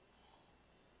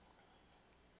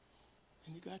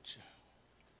 And he got you.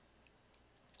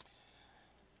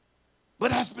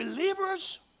 But as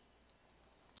believers,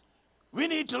 we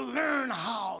need to learn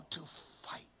how to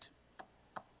fight.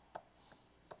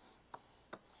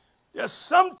 There's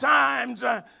sometimes,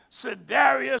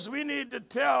 Darius, we need to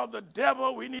tell the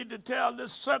devil, we need to tell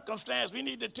this circumstance, we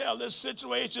need to tell this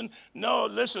situation, no,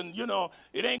 listen,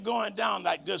 it ain't going down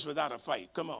like this without a fight.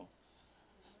 Come on.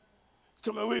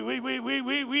 Come on,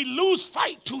 we lose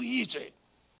fight too easy.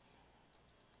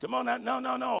 Come on,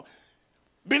 no.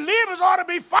 Believers ought to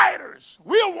be fighters.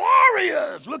 We're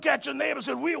warriors. Look at your neighbor and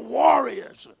say, we're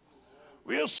warriors.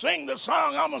 We'll sing the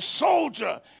song, I'm a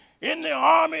soldier in the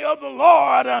army of the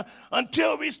Lord,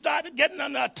 until we started getting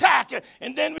under attack,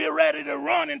 and then we're ready to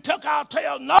run and tuck our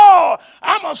tail. No,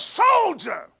 I'm a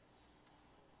soldier.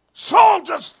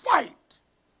 Soldiers fight.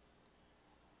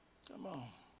 Come on.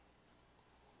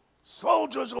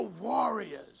 Soldiers are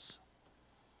warriors.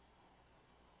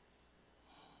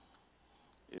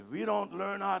 If we don't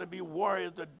learn how to be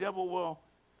warriors, the devil will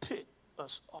pick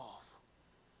us off.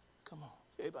 Come on.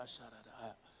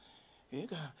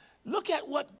 Look at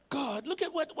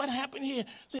what happened here.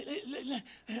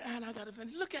 And I got to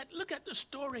finish. Look at the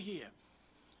story here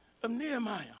of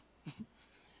Nehemiah.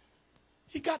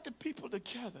 He got the people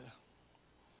together,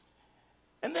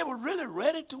 and they were really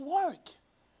ready to work.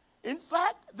 In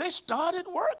fact, they started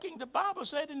working. The Bible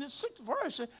said in the 6th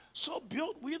verse, so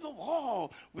built we the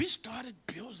wall. We started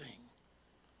building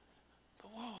the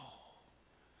wall.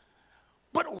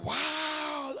 But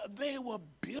while they were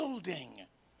building,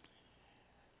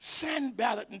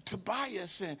 Sanballat and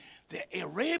Tobias and the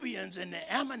Arabians and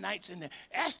the Ammonites and the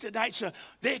Ashdodites,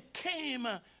 they came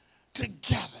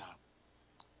together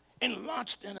and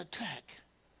launched an attack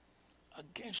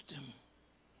against them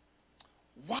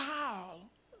while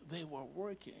they were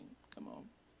working. Come on.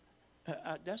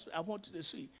 That's what I want you to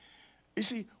see. You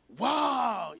see,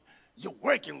 while you're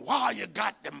working, while you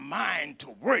got the mind to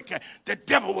work, the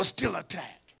devil will still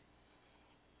attack.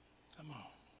 Come on.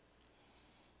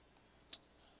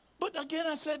 But again,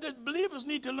 I said that believers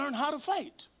need to learn how to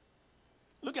fight.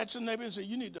 Look at your neighbor and say,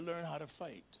 you need to learn how to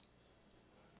fight.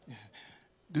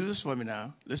 Do this for me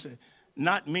now. Listen,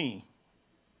 not me.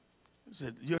 He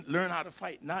said, you learn how to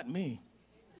fight, not me.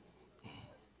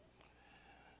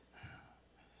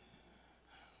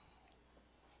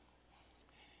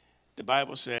 The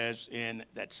Bible says in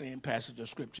that same passage of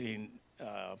scripture in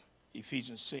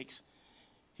Ephesians 6,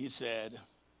 he said,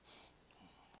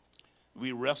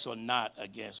 we wrestle not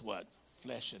against what?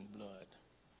 Flesh and blood,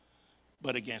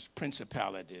 but against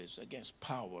principalities, against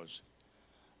powers,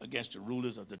 against the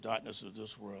rulers of the darkness of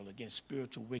this world, against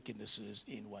spiritual wickednesses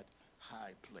in what?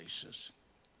 High places.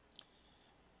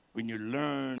 When you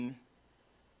learn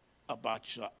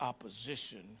about your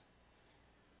opposition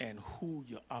and who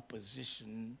your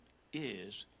opposition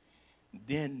is,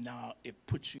 then now it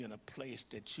puts you in a place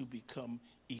that you become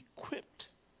equipped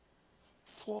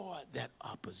for that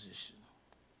opposition.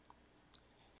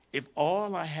 If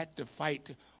all I had to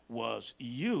fight was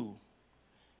you,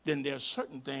 then there's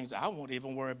certain things I won't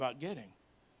even worry about getting.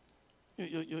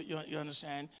 You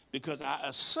understand? Because I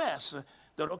assess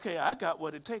that, okay, I got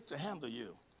what it takes to handle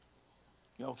you.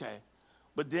 Okay.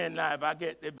 But then now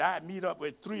if I meet up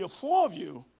with 3 or 4 of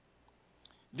you,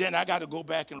 then I got to go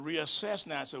back and reassess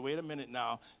now and say, wait a minute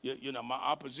now, my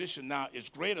opposition now is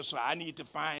greater, so I need to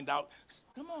find out.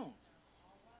 Come on.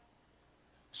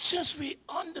 Since we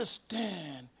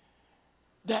understand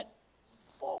that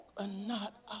folk are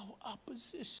not our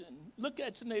opposition. Look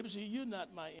at your neighbor and say, you're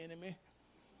not my enemy.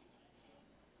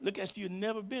 Look at you, you've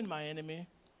never been my enemy,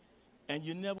 and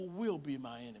you never will be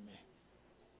my enemy.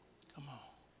 Come on.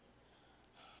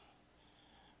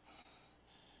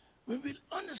 When we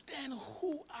understand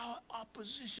who our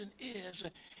opposition is,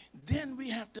 then we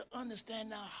have to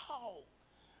understand now, how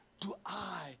do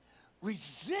I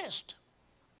resist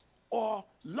or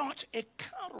launch a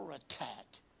counterattack?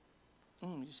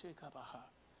 You say,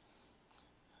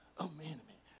 oh, man.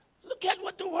 Look at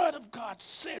what the Word of God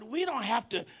said. We don't have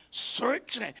to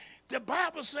search. The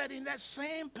Bible said in that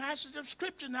same passage of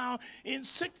Scripture now, in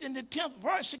the 10th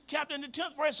verse, 6th chapter in the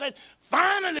 10th verse, said,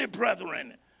 finally,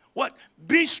 brethren, what?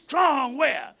 Be strong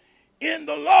where? In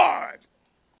the Lord.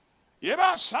 You're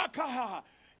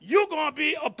going to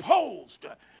be opposed.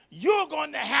 You're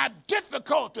going to have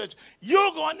difficulties.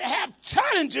 You're going to have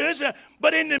challenges.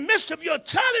 But in the midst of your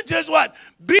challenges, what?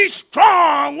 Be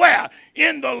strong where?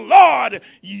 In the Lord.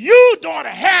 You don't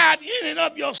have in and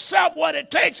of yourself what it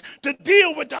takes to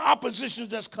deal with the opposition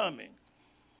that's coming.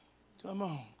 Come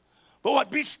on. But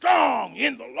what? Be strong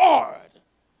in the Lord.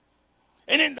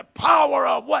 And in the power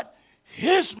of what?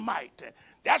 His might.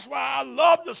 That's why I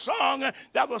love the song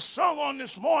that was sung on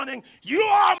this morning. You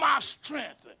are my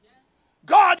strength.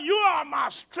 God, you are my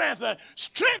strength.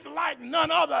 Strength like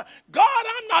none other. God,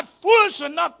 I'm not foolish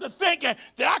enough to think that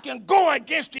I can go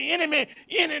against the enemy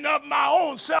in and of my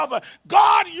own self.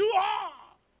 God, you are.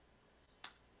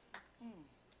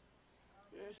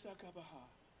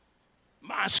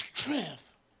 My strength.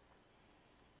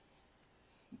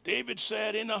 David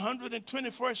said in the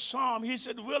 121st Psalm, he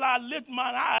said, will I lift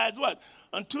mine eyes, what?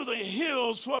 Unto the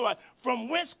hills, for what? From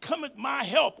whence cometh my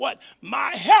help? What?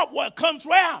 My help, what comes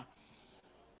where?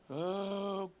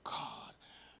 Oh, God.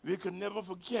 We can never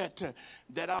forget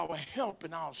that our help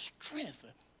and our strength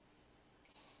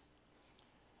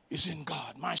is in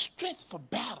God. My strength for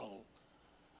battle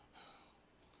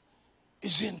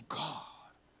is in God.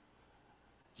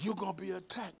 You're going to be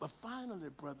attacked. But finally,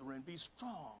 brethren, be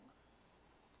strong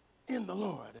in the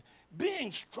Lord.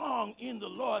 Being strong in the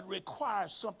Lord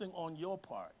requires something on your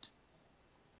part.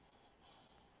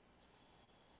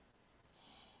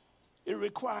 It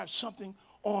requires something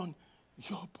on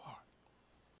your part.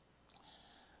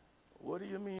 What do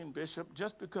you mean, Bishop?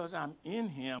 Just because I'm in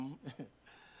him,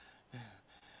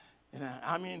 and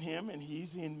I'm in him and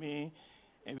he's in me,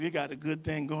 and we got a good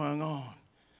thing going on.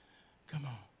 Come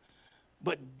on.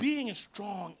 But being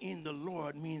strong in the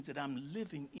Lord means that I'm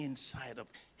living inside of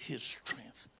his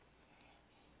strength.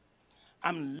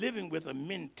 I'm living with a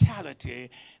mentality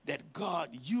that, God,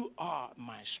 you are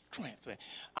my strength.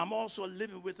 I'm also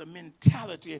living with a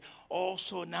mentality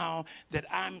also now that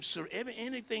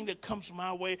anything that comes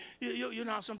my way, you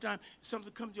know, sometimes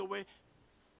something comes your way,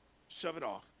 shove it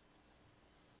off.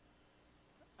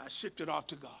 I shift it off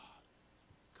to God.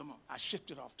 Come on, I shift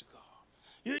it off to God.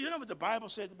 You know what the Bible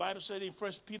said? The Bible said in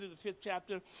 1 Peter, the 5th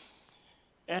chapter,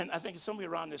 and I think it's somewhere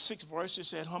around the 6th verse, it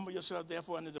said, humble yourself,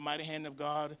 therefore, under the mighty hand of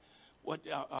God,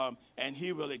 and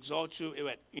he will exalt you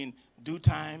in due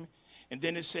time. And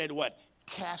then it said what?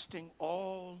 Casting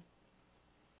all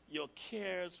your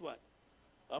cares, what?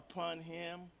 Upon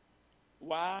him.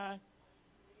 Why?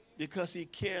 Because he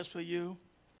cares for you.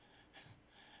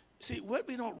 See, what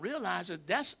we don't realize is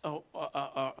that's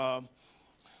a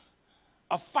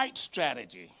fight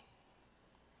strategy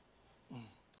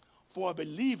for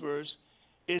believers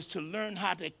is to learn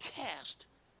how to cast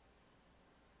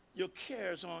your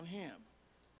cares on him.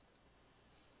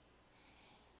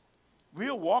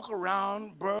 We'll walk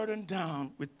around burdened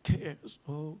down with cares.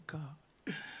 Oh, God,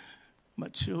 my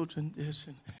children this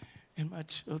and my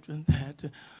children that.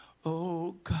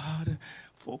 Oh, God,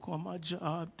 folk on my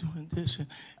job doing this.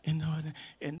 And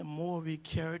the more we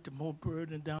carry it, the more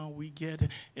burdened down we get.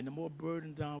 And the more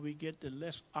burdened down we get, the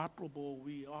less operable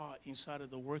we are inside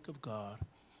of the work of God.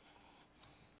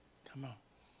 Come on.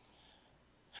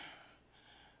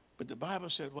 But the Bible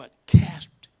said what? Cast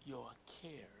your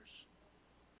cares.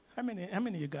 How many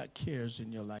of you got cares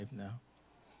in your life now?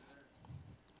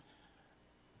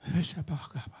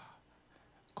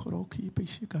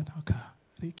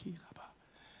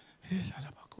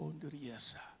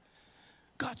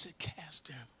 God said, cast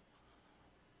them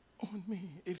on me.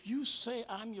 If you say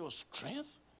I'm your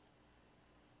strength,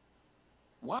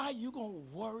 why are you going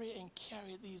to worry and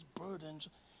carry these burdens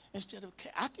instead of,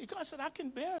 God said, I can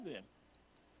bear them.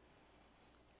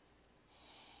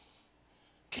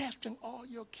 Casting all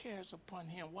your cares upon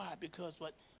him. Why? Because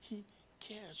what? He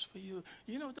cares for you.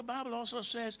 You know what the Bible also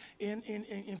says in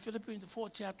Philippians, the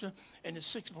 4th chapter and the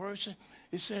 6th verse?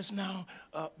 It says now,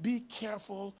 be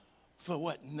careful for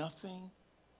what? Nothing.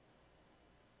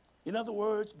 In other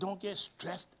words, don't get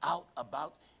stressed out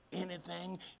about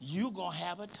anything. You're going to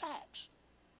have attacks.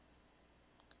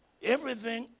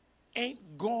 Everything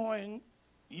ain't going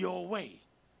your way.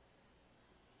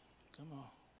 Come on.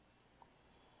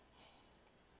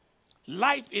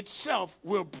 Life itself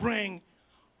will bring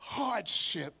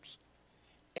hardships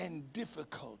and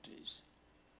difficulties,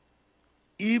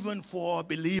 even for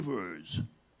believers.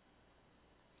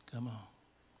 Come on.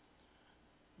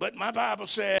 But my Bible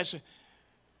says,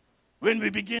 when we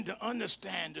begin to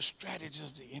understand the strategies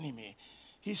of the enemy,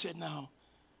 he said, now,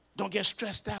 don't get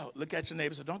stressed out. Look at your neighbor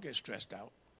and say, don't get stressed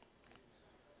out.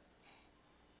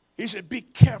 He said, be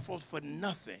careful for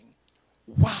nothing.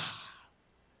 Why?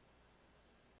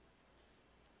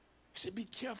 He said, be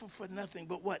careful for nothing,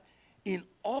 but what? In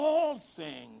all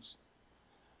things,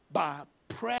 by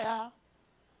prayer,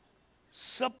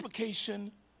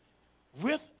 supplication,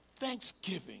 with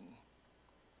thanksgiving.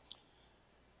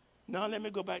 Now let me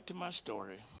go back to my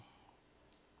story.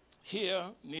 Here,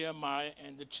 Nehemiah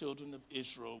and the children of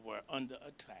Israel were under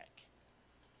attack.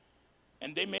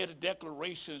 And they made a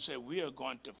declaration and said, we are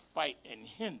going to fight and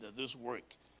hinder this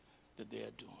work that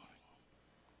they're doing.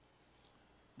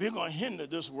 We're going to hinder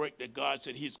this work that God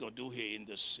said he's going to do here in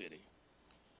this city.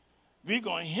 We're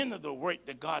going to hinder the work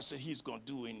that God said he's going to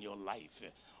do in your life.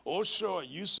 Oh, sure,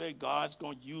 you say God's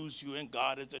going to use you and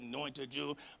God has anointed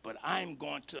you, but I'm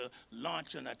going to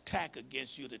launch an attack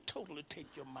against you to totally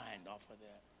take your mind off of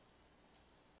that.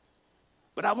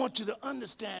 But I want you to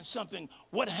understand something.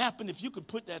 What happened if you could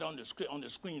put that on the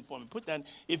screen for me? Put that,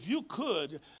 if you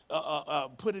could,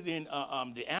 put it in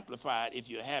the Amplified if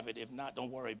you have it. If not,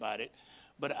 don't worry about it.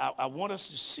 But I want us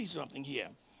to see something here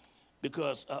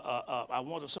because I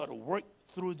want to sort of work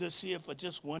through this here for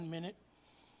just 1 minute.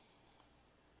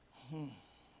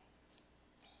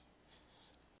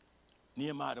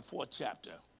 Nehemiah, the 4th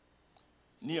chapter.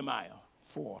 Nehemiah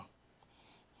 4.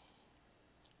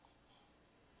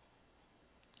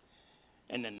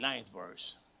 And the 9th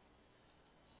verse.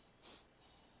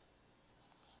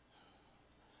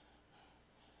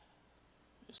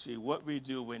 See, what we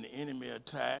do when the enemy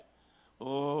attack,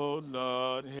 oh,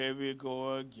 Lord, here we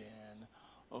go again.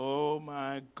 Oh,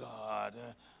 my God.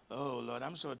 Oh, Lord,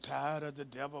 I'm so tired of the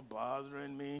devil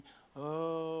bothering me.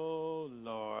 Oh,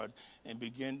 Lord. And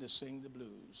begin to sing the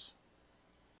blues.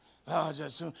 Oh,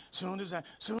 just soon as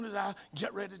I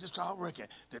get ready to start working,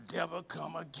 the devil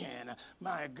come again.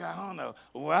 My God, I don't know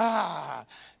why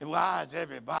is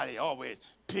everybody always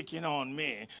picking on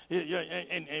me?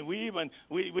 And we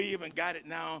even got it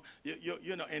now.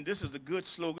 You know, and this is a good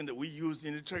slogan that we use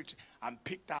in the church. I'm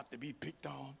picked out to be picked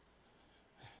on.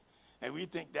 And we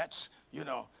think that's, you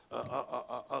know,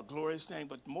 a glorious thing.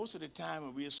 But most of the time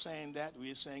when we are saying that,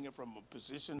 we are saying it from a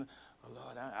position, oh,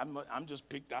 Lord, I'm just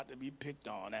picked out to be picked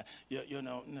on. You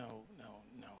know, no.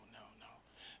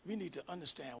 We need to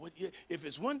understand. If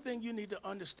it's one thing you need to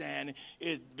understand,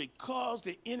 it's because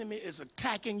the enemy is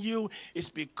attacking you, it's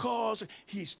because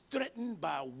he's threatened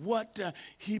by what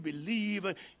he believes.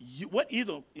 Let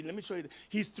me show you.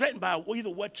 He's threatened by either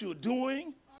what you're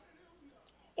doing,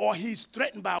 or he's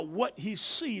threatened by what he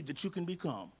sees that you can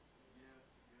become.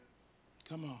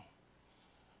 Come on.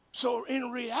 So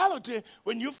in reality,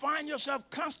 when you find yourself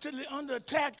constantly under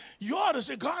attack, you ought to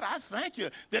say, God, I thank you.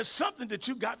 There's something that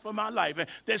you got for my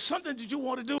life. There's something that you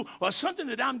want to do, or something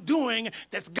that I'm doing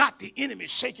that's got the enemy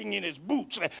shaking in his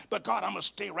boots. But God, I'm going to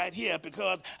stay right here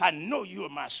because I know you are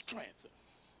my strength.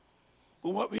 But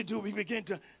what we do, we begin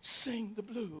to sing the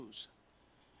blues.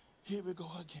 Here we go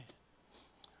again.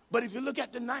 But if you look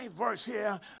at the 9th verse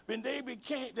here, when they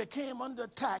came under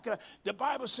attack, the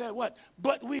Bible said what?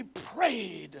 But we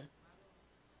prayed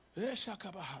to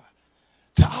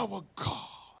our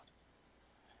God.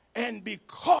 And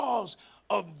because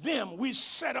of them, we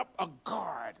set up a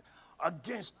guard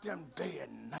against them day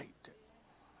and night.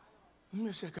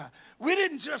 We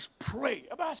didn't just pray,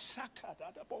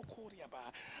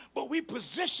 but we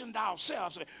positioned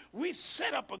ourselves. We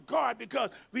set up a guard because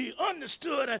we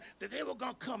understood that they were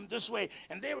going to come this way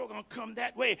and they were going to come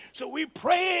that way. So we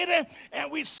prayed and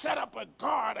we set up a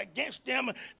guard against them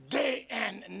day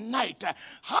and night.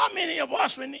 How many of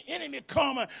us, when the enemy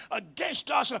comes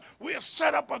against us, we'll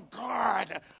set up a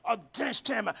guard against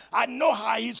him? I know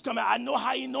how he's coming. I know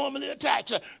how he normally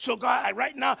attacks. So God,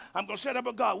 right now, I'm going to set up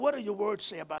a guard. What are your words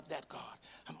say about that, God?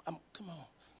 Come on.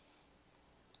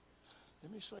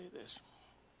 Let me show you this.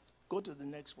 Go to the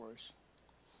next verse.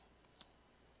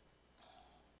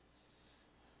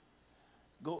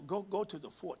 Go to the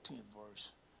 14th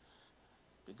verse,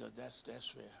 because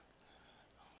that's where.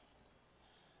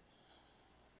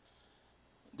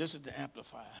 This is the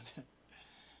Amplified.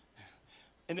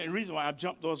 And the reason why I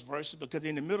jumped those verses, because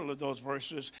in the middle of those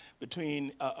verses,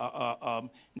 between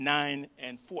 9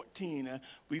 and 14,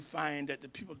 we find that the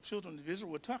children of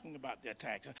Israel were talking about their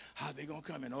attacks, how they're going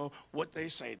to come and what they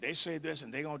say. They say this,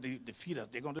 and they're going to defeat us.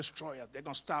 They're going to destroy us. They're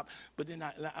going to stop. But then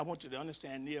I want you to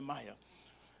understand Nehemiah.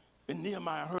 When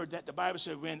Nehemiah heard that, the Bible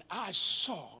said,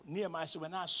 Nehemiah said,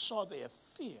 when I saw their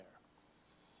fear.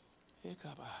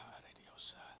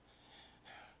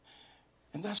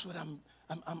 And that's what I'm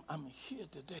here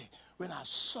today. When I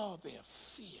saw their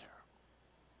fear,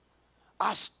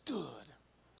 I stood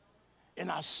and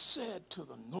I said to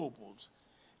the nobles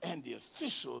and the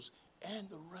officials and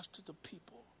the rest of the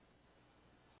people,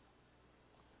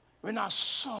 when I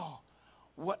saw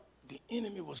what the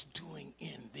enemy was doing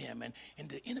in them, and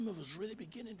the enemy was really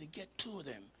beginning to get to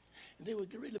them, and they were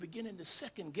really beginning to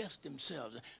second guess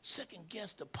themselves, second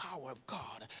guess the power of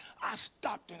God, I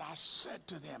stopped and I said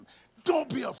to them,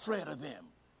 don't be afraid of them.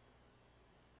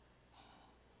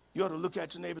 You ought to look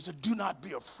at your neighbor and say, do not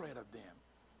be afraid of them.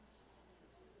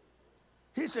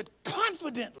 He said,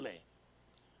 confidently,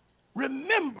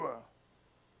 remember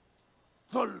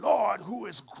the Lord who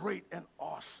is great and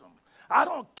awesome. I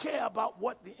don't care about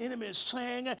what the enemy is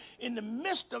saying. In the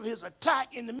midst of his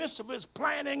attack, in the midst of his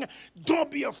planning, don't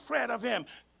be afraid of him.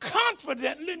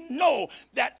 Confidently know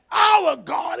that our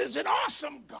God is an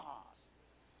awesome God.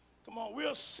 Come on,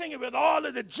 we'll sing it with all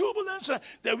of the jubilance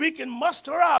that we can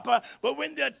muster up. But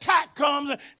when the attack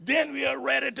comes, then we are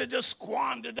ready to just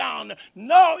squander down.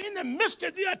 No, in the midst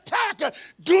of the attack,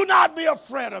 do not be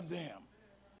afraid of them.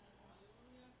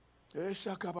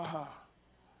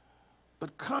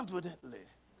 But confidently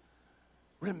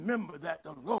remember that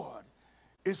the Lord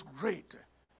is great.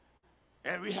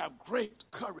 And we have great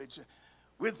courage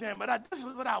with him. But this is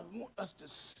what I want us to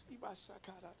see.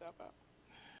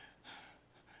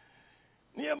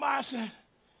 Nehemiah said,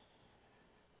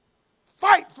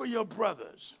 Fight for your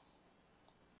brothers.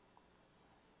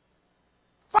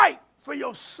 Fight for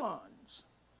your sons.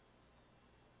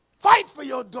 Fight for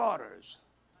your daughters.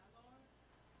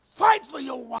 Fight for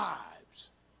your wives.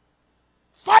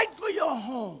 Fight for your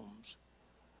homes.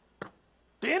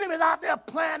 The enemy's out there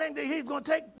planning that he's going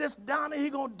to take this down and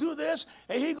he's going to do this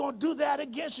and he's going to do that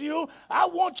against you. I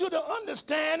want you to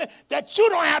understand that you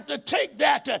don't have to take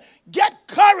that. To get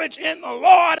courage in the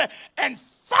Lord and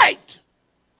fight.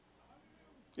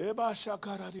 Fight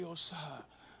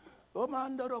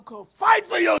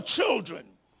for your children.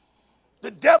 The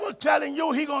devil telling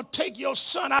you he's going to take your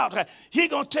son out. He's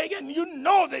going to take it, and you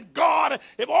know that God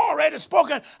has already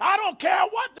spoken. I don't care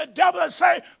what the devil is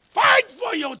saying. Fight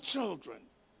for your children.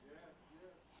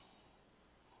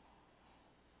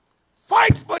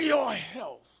 Fight for your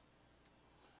health.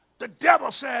 The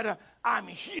devil said, I'm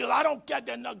healed. I don't get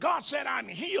that. No, God said, I'm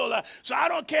healed. So I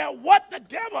don't care what the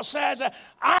devil says.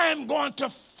 I'm going to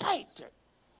fight it.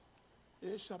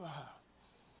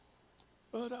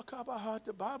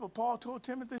 The Bible, Paul told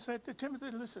Timothy, said to Timothy,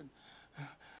 listen,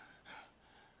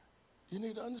 you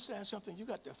need to understand something. You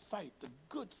got to fight the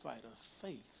good fight of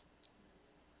faith.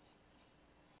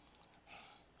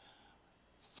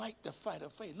 Fight the fight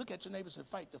of faith. Look at your neighbor and say,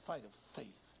 fight the fight of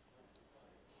faith.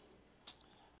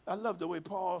 I love the way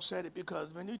Paul said it,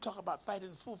 because when you talk about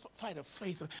fighting the full fight of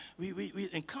faith, we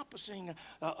encompassing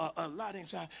a lot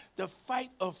inside. The fight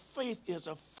of faith is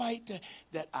a fight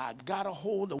that I got a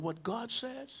hold of what God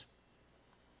says.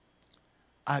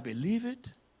 I believe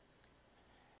it,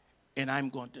 and I'm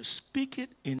going to speak it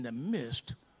in the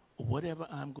midst of whatever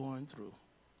I'm going through.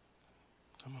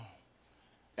 Come on.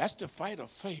 That's the fight of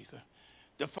faith.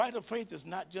 The fight of faith is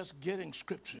not just getting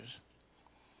scriptures.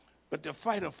 But the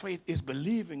fight of faith is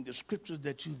believing the scriptures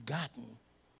that you've gotten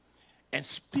and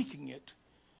speaking it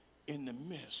in the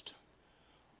midst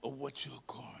of what you're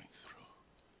going through.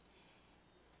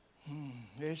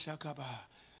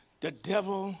 The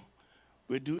devil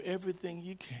will do everything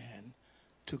he can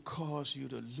to cause you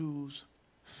to lose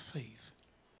faith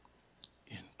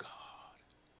in God.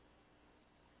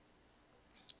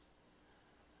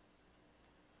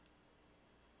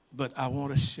 But I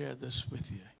want to share this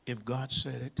with you. If God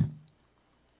said it,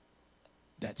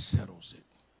 that settles it.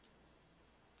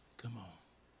 Come on.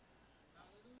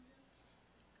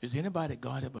 Is anybody,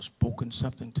 God, ever spoken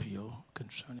something to you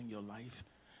concerning your life?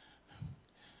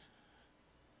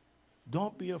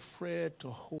 Don't be afraid to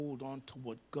hold on to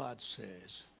what God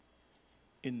says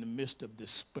in the midst of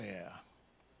despair,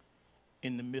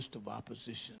 in the midst of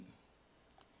opposition,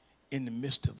 in the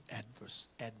midst of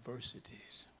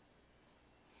adversities.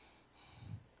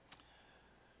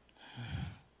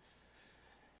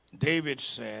 David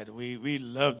said, we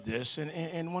love this,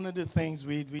 and one of the things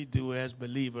we do as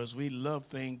believers, we love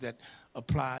things that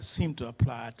seem to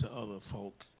apply to other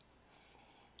folk.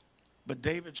 But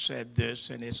David said this,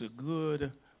 and it's a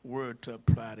good word to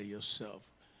apply to yourself.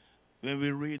 When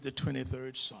we read the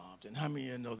 23rd Psalm, and how many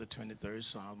of you know the 23rd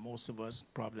Psalm? Most of us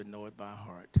probably know it by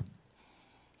heart.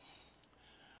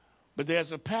 But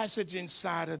there's a passage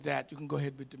inside of that. You can go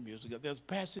ahead with the music. There's a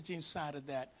passage inside of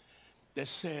that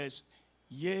says,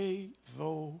 yea,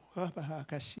 though I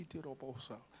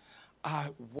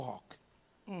walk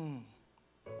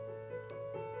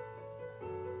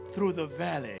through the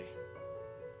valley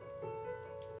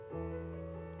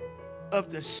of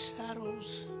the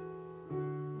shadows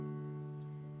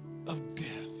of death.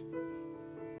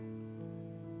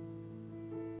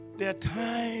 There are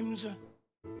times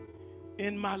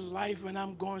in my life when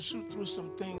I'm going through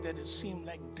some things that it seems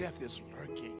like death is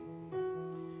lurking.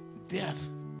 Death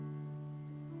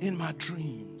in my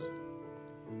dreams.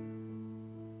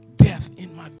 Death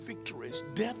in my victories.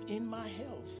 Death in my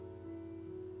health.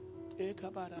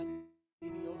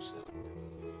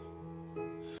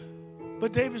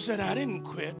 But David said, I didn't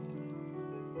quit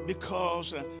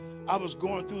because I was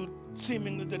going through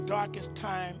seemingly the darkest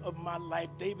time of my life.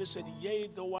 David said, yea,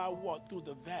 though I walk through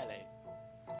the valley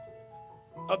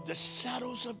of the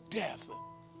shadows of death,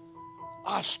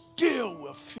 I still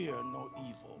will fear no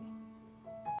evil.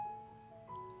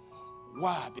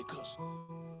 Why? Because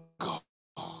God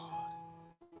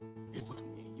is with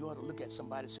me. You ought to look at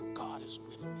somebody and say, God is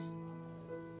with me.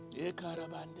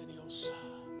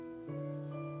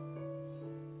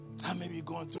 I may be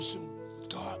going through some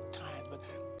dark times, but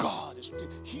God is still.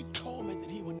 He told me that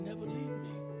he would never leave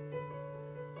me,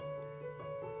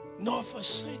 nor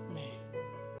forsake me.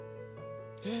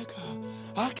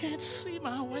 I can't see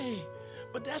my way.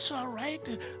 But that's all right.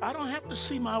 I don't have to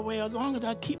see my way as long as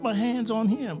I keep my hands on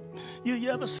him. You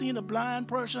ever seen a blind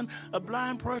person? A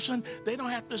blind person, they don't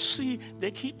have to see.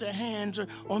 They keep their hands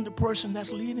on the person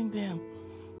that's leading them.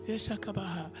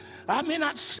 I may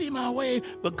not see my way,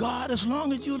 but God, as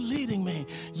long as you're leading me,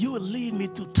 you will lead me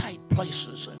through tight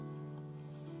places.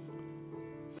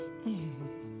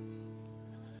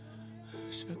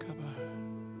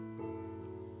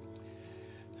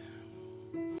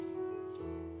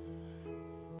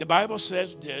 The Bible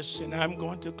says this, and I'm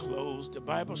going to close. The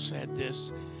Bible said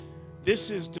this.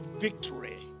 This is the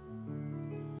victory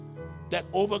that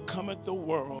overcometh the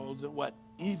world, what?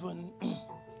 Even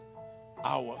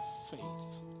our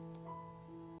faith.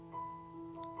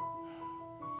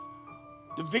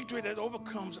 The victory that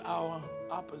overcomes our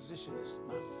opposition is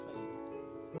my faith.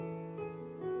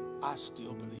 I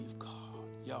still believe God.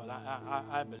 Y'all,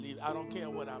 I believe. I don't care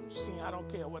what I'm seeing. I don't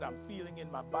care what I'm feeling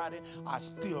in my body. I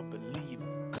still believe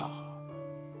God.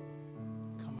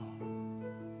 Come on.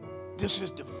 This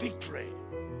is the victory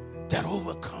that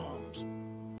overcomes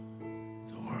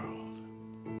the world.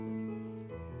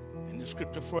 And the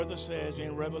scripture further says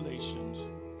in Revelations,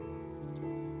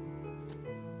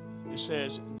 it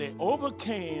says, they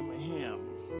overcame him.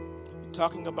 We're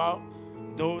talking about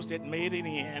those that made it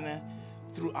in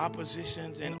through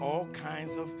oppositions and all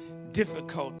kinds of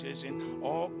difficulties and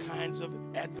all kinds of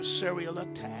adversarial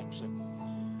attacks.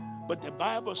 But the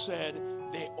Bible said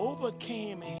they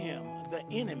overcame him, the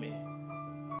enemy,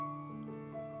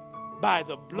 by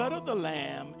the blood of the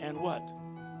Lamb and what?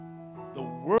 The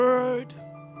word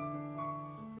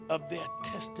of their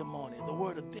testimony. The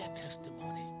word of their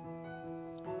testimony.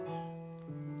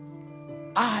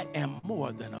 I am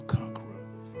more than a conqueror.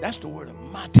 That's the word of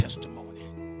my testimony.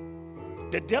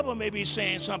 The devil may be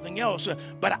saying something else,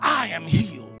 but I am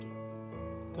healed.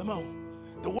 Come on.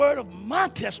 The word of my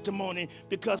testimony,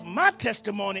 because my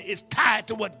testimony is tied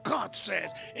to what God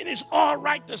says. And it's all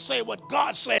right to say what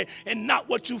God said and not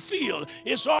what you feel.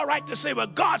 It's all right to say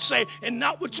what God said and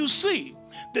not what you see.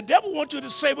 The devil wants you to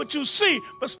say what you see,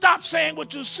 but stop saying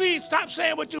what you see, stop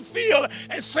saying what you feel,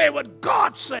 and say what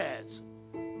God says.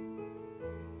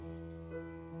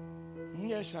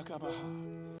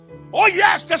 Oh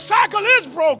yes, the cycle is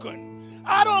broken.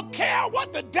 I don't care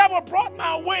what the devil brought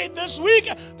my way this week.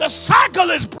 The cycle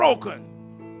is broken.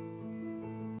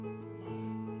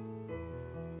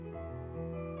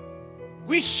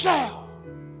 We shall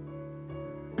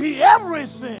be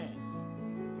everything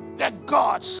that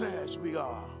God says we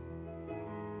are.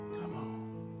 Come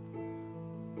on.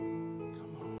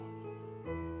 Come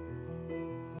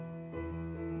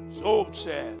on. Job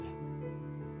said,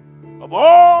 of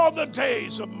all the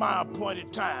days of my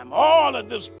appointed time, all of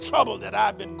this trouble that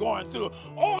I've been going through,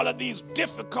 all of these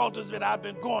difficulties that I've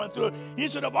been going through, he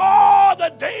said, of all the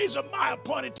days of my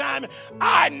appointed time,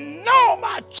 I know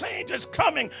my change is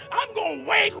coming. I'm going to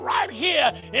wait right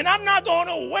here, and I'm not going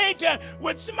to wait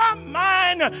with my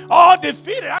mind all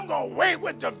defeated. I'm going to wait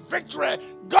with the victory.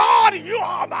 God, you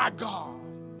are my God.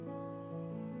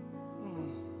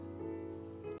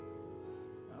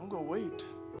 I'm going to wait.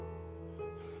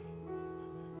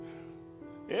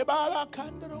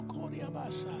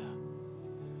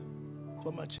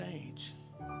 For my change.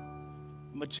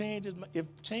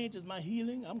 If change is my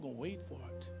healing, I'm going to wait for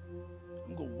it.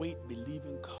 I'm going to wait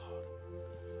believing God.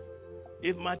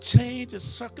 If my change is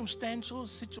circumstantial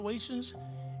situations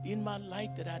in my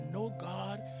life that I know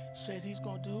God says he's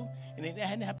going to do, and it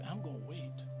hadn't happened, I'm going to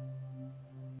wait.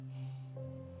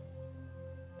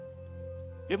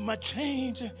 If my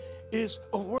change is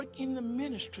a work in the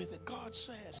ministry that God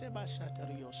says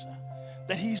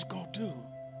that he's going to do,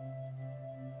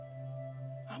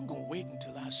 I'm going to wait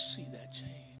until I see that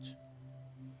change.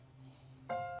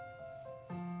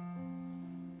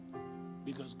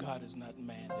 Because God is not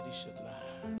man that he should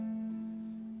lie.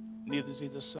 Neither is he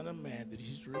the son of man that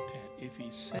he should repent. If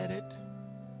he said it,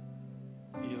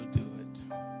 he'll do it.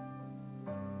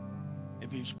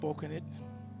 If he's spoken it,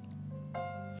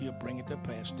 he'll bring it to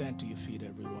pass. Stand to your feet,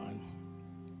 everyone.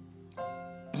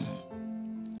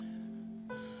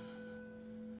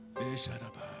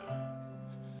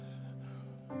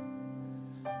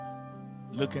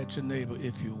 Look at your neighbor,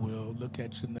 if you will. Look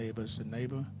at your neighbor. Say,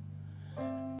 neighbor,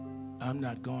 I'm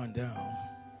not going down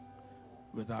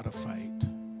without a fight.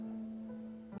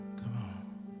 Come on.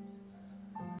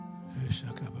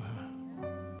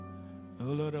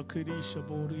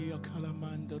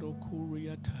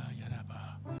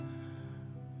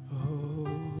 Oh,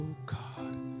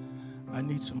 God. I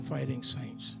need some fighting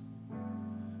saints.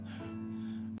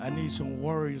 I need some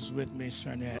warriors with me,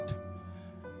 Sharnette,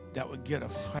 that would get a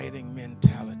fighting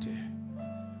mentality.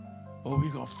 Oh,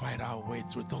 we're going to fight our way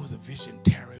through. Though the vision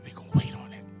tarry, we're going to wait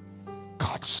on it.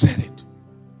 God said it.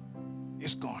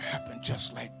 It's going to happen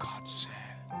just like God said.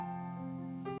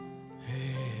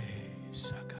 Hey,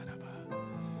 Sakaraba.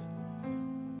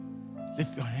 Lift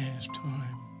Lift your hands to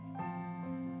him.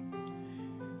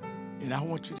 And I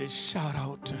want you to shout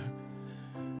out,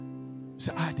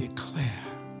 say, I declare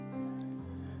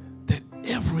that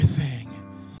everything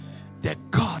that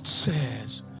God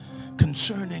says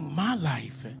concerning my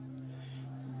life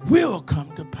will come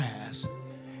to pass.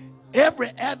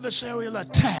 Every adversarial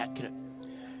attack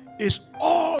is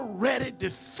already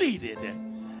defeated.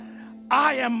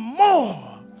 I am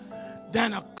more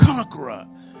than a conqueror.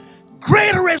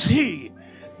 Greater is he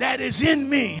that is in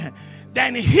me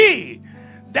than he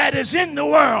that is in the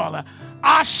world.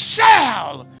 I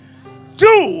shall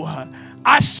do,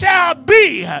 I shall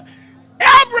be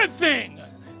everything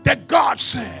that God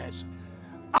says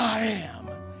I am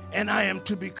and I am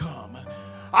to become.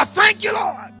 I thank you,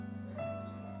 Lord.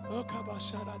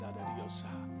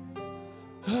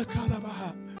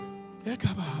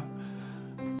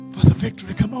 For the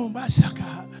victory. Come on,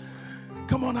 Bashaka.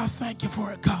 Come on, I thank you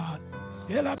for it, God.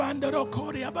 Lift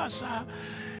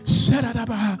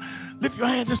your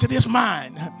hands and say, it's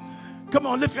mine. Come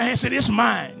on, lift your hands and say, it's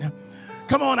mine.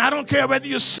 Come on, I don't care whether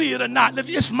you see it or not.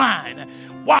 It's mine.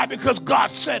 Why? Because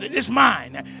God said it. It's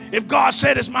mine. If God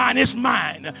said it's mine, it's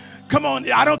mine. Come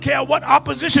on, I don't care what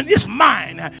opposition. It's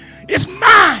mine. It's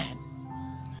mine.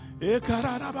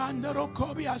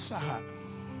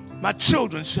 My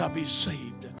children shall be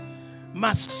saved.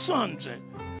 My sons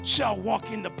shall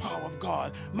walk in the power of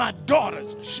God. My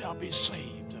daughters shall be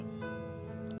saved.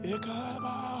 I'm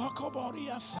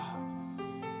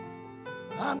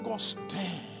going to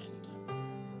stand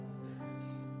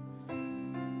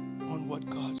on what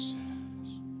God says.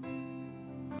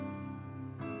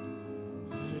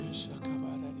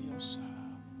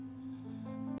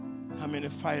 How many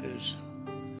fighters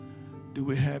do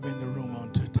we have in the room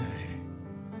on today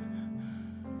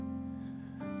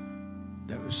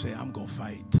that would say, I'm going to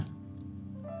fight?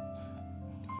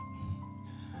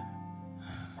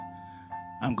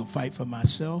 I'm going to fight for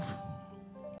myself,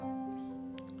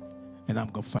 and I'm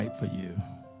going to fight for you.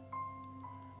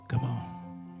 Come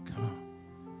on, come on.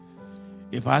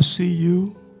 If I see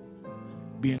you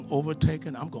being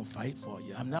overtaken, I'm going to fight for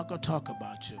you. I'm not going to talk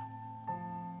about you.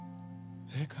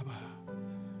 Hey, come on.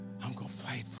 I'm going to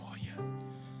fight for you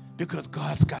because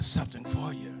God's got something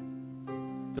for you.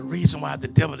 The reason why the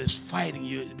devil is fighting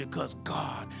you is because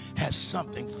God has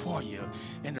something for you.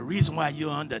 And the reason why you're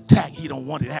under attack, he don't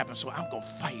want it to happen. So I'm going to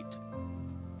fight.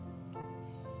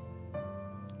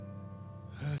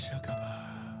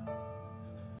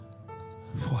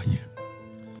 For you.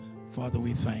 Father,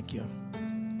 we thank you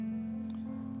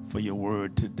for your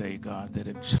word today, God, that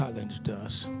have challenged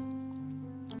us.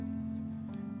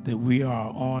 That we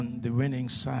are on the winning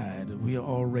side. We are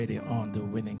already on the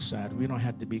winning side. We don't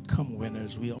have to become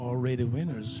winners. We are already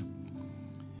winners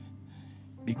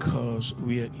because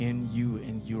we are in you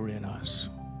and you're in us.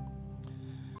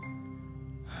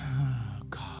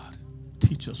 God,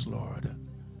 teach us, Lord.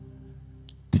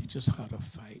 Teach us how to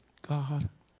fight. God,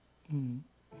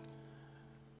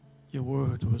 your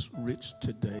word was rich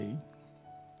today.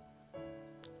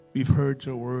 We've heard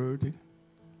your word.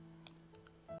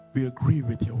 We agree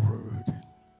with your word.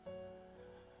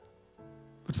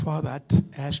 But Father, I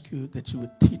ask you that you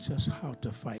would teach us how to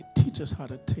fight. Teach us how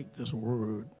to take this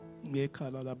word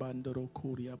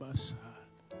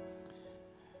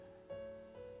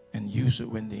and use it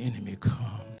when the enemy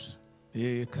comes.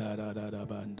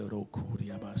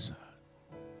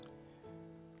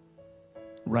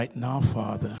 Right now,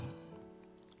 Father,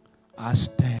 I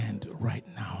stand right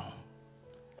now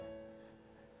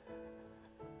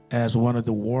as one of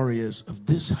the warriors of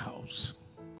this house,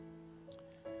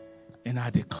 and I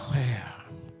declare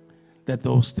that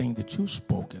those things that you've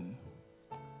spoken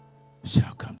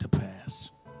shall come to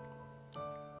pass.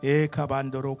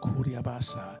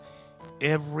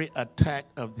 Every attack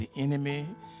of the enemy,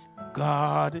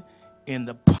 God, in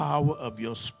the power of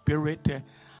your spirit,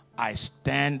 I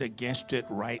stand against it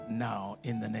right now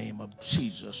in the name of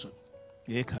Jesus.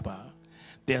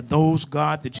 There are those,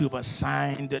 God, that you've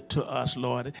assigned to us,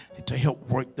 Lord, to help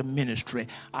work the ministry.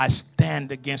 I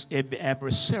stand against every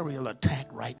adversarial attack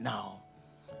right now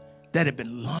that have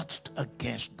been launched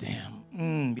against them.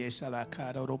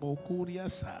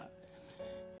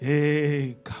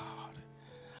 Hey, God,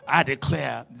 I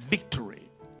declare victory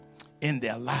in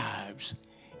their lives,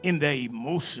 in their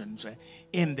emotions,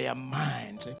 in their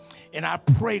minds. And I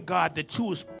pray, God, that you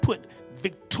would put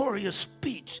victorious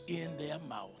speech in their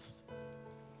mouth.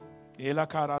 When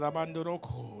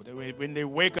they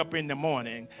wake up in the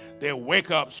morning, they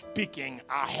wake up speaking,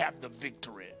 I have the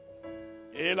victory.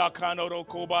 God, I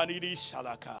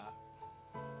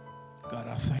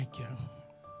thank you.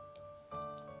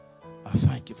 I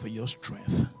thank you for your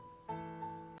strength.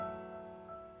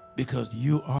 because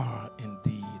you are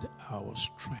indeed our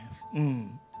strength.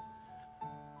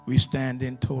 We stand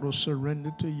in total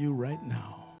surrender to you right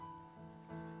now.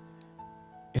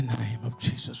 In the name of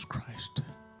Jesus Christ.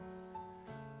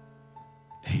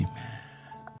 Amen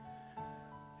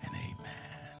and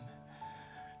amen.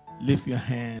 Lift your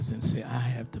hands and say, I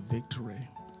have the victory.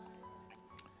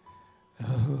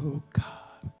 Oh,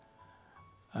 God,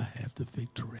 I have the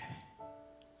victory.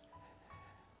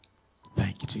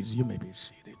 Thank you, Jesus. You may be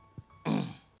seated.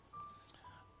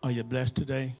 Are you blessed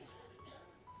today?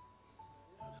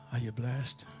 Are you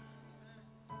blessed?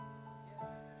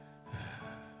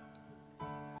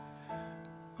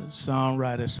 The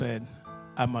songwriter said,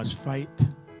 I must fight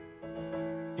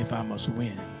if I must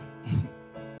win.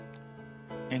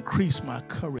 Increase my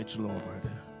courage, Lord.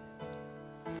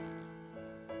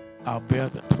 I'll bear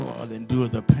the toil, endure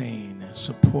the pain,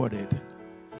 supported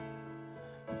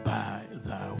by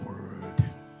thy word.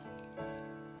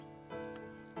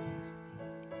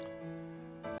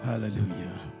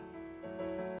 Hallelujah.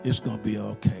 It's going to be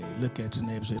okay. Look at your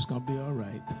neighbor and say, it's going to be all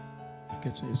right. Look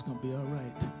at you, it's going to be all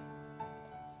right.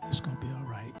 It's going to be all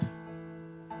right.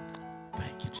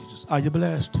 Thank you, Jesus. Are you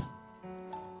blessed?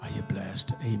 Are you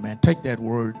blessed? Amen. Take that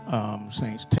word,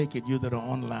 saints. Take it. You that are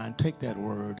online, take that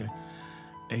word.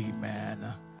 Amen.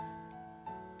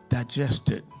 Digest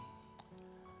it.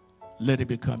 Let it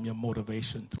become your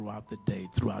motivation throughout the day,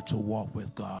 throughout your walk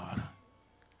with God.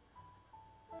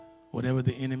 Whatever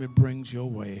the enemy brings your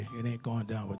way, it ain't going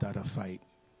down without a fight.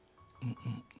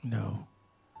 No.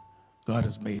 God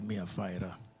has made me a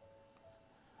fighter.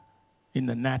 In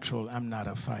the natural, I'm not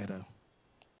a fighter.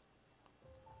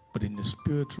 But in the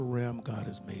spiritual realm, God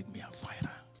has made me a fighter.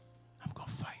 I'm going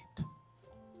to fight.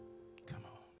 Come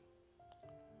on.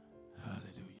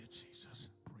 Hallelujah, Jesus.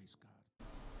 Praise God.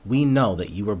 We know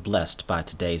that you were blessed by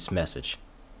today's message.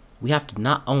 We have to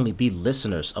not only be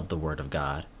listeners of the Word of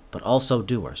God, but also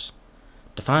doers.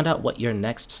 To find out what your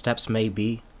next steps may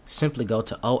be, simply go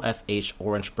to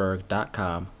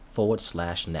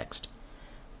ofhorangeburg.com/next.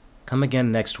 Come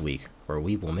again next week, where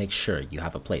we will make sure you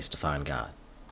have a place to find God.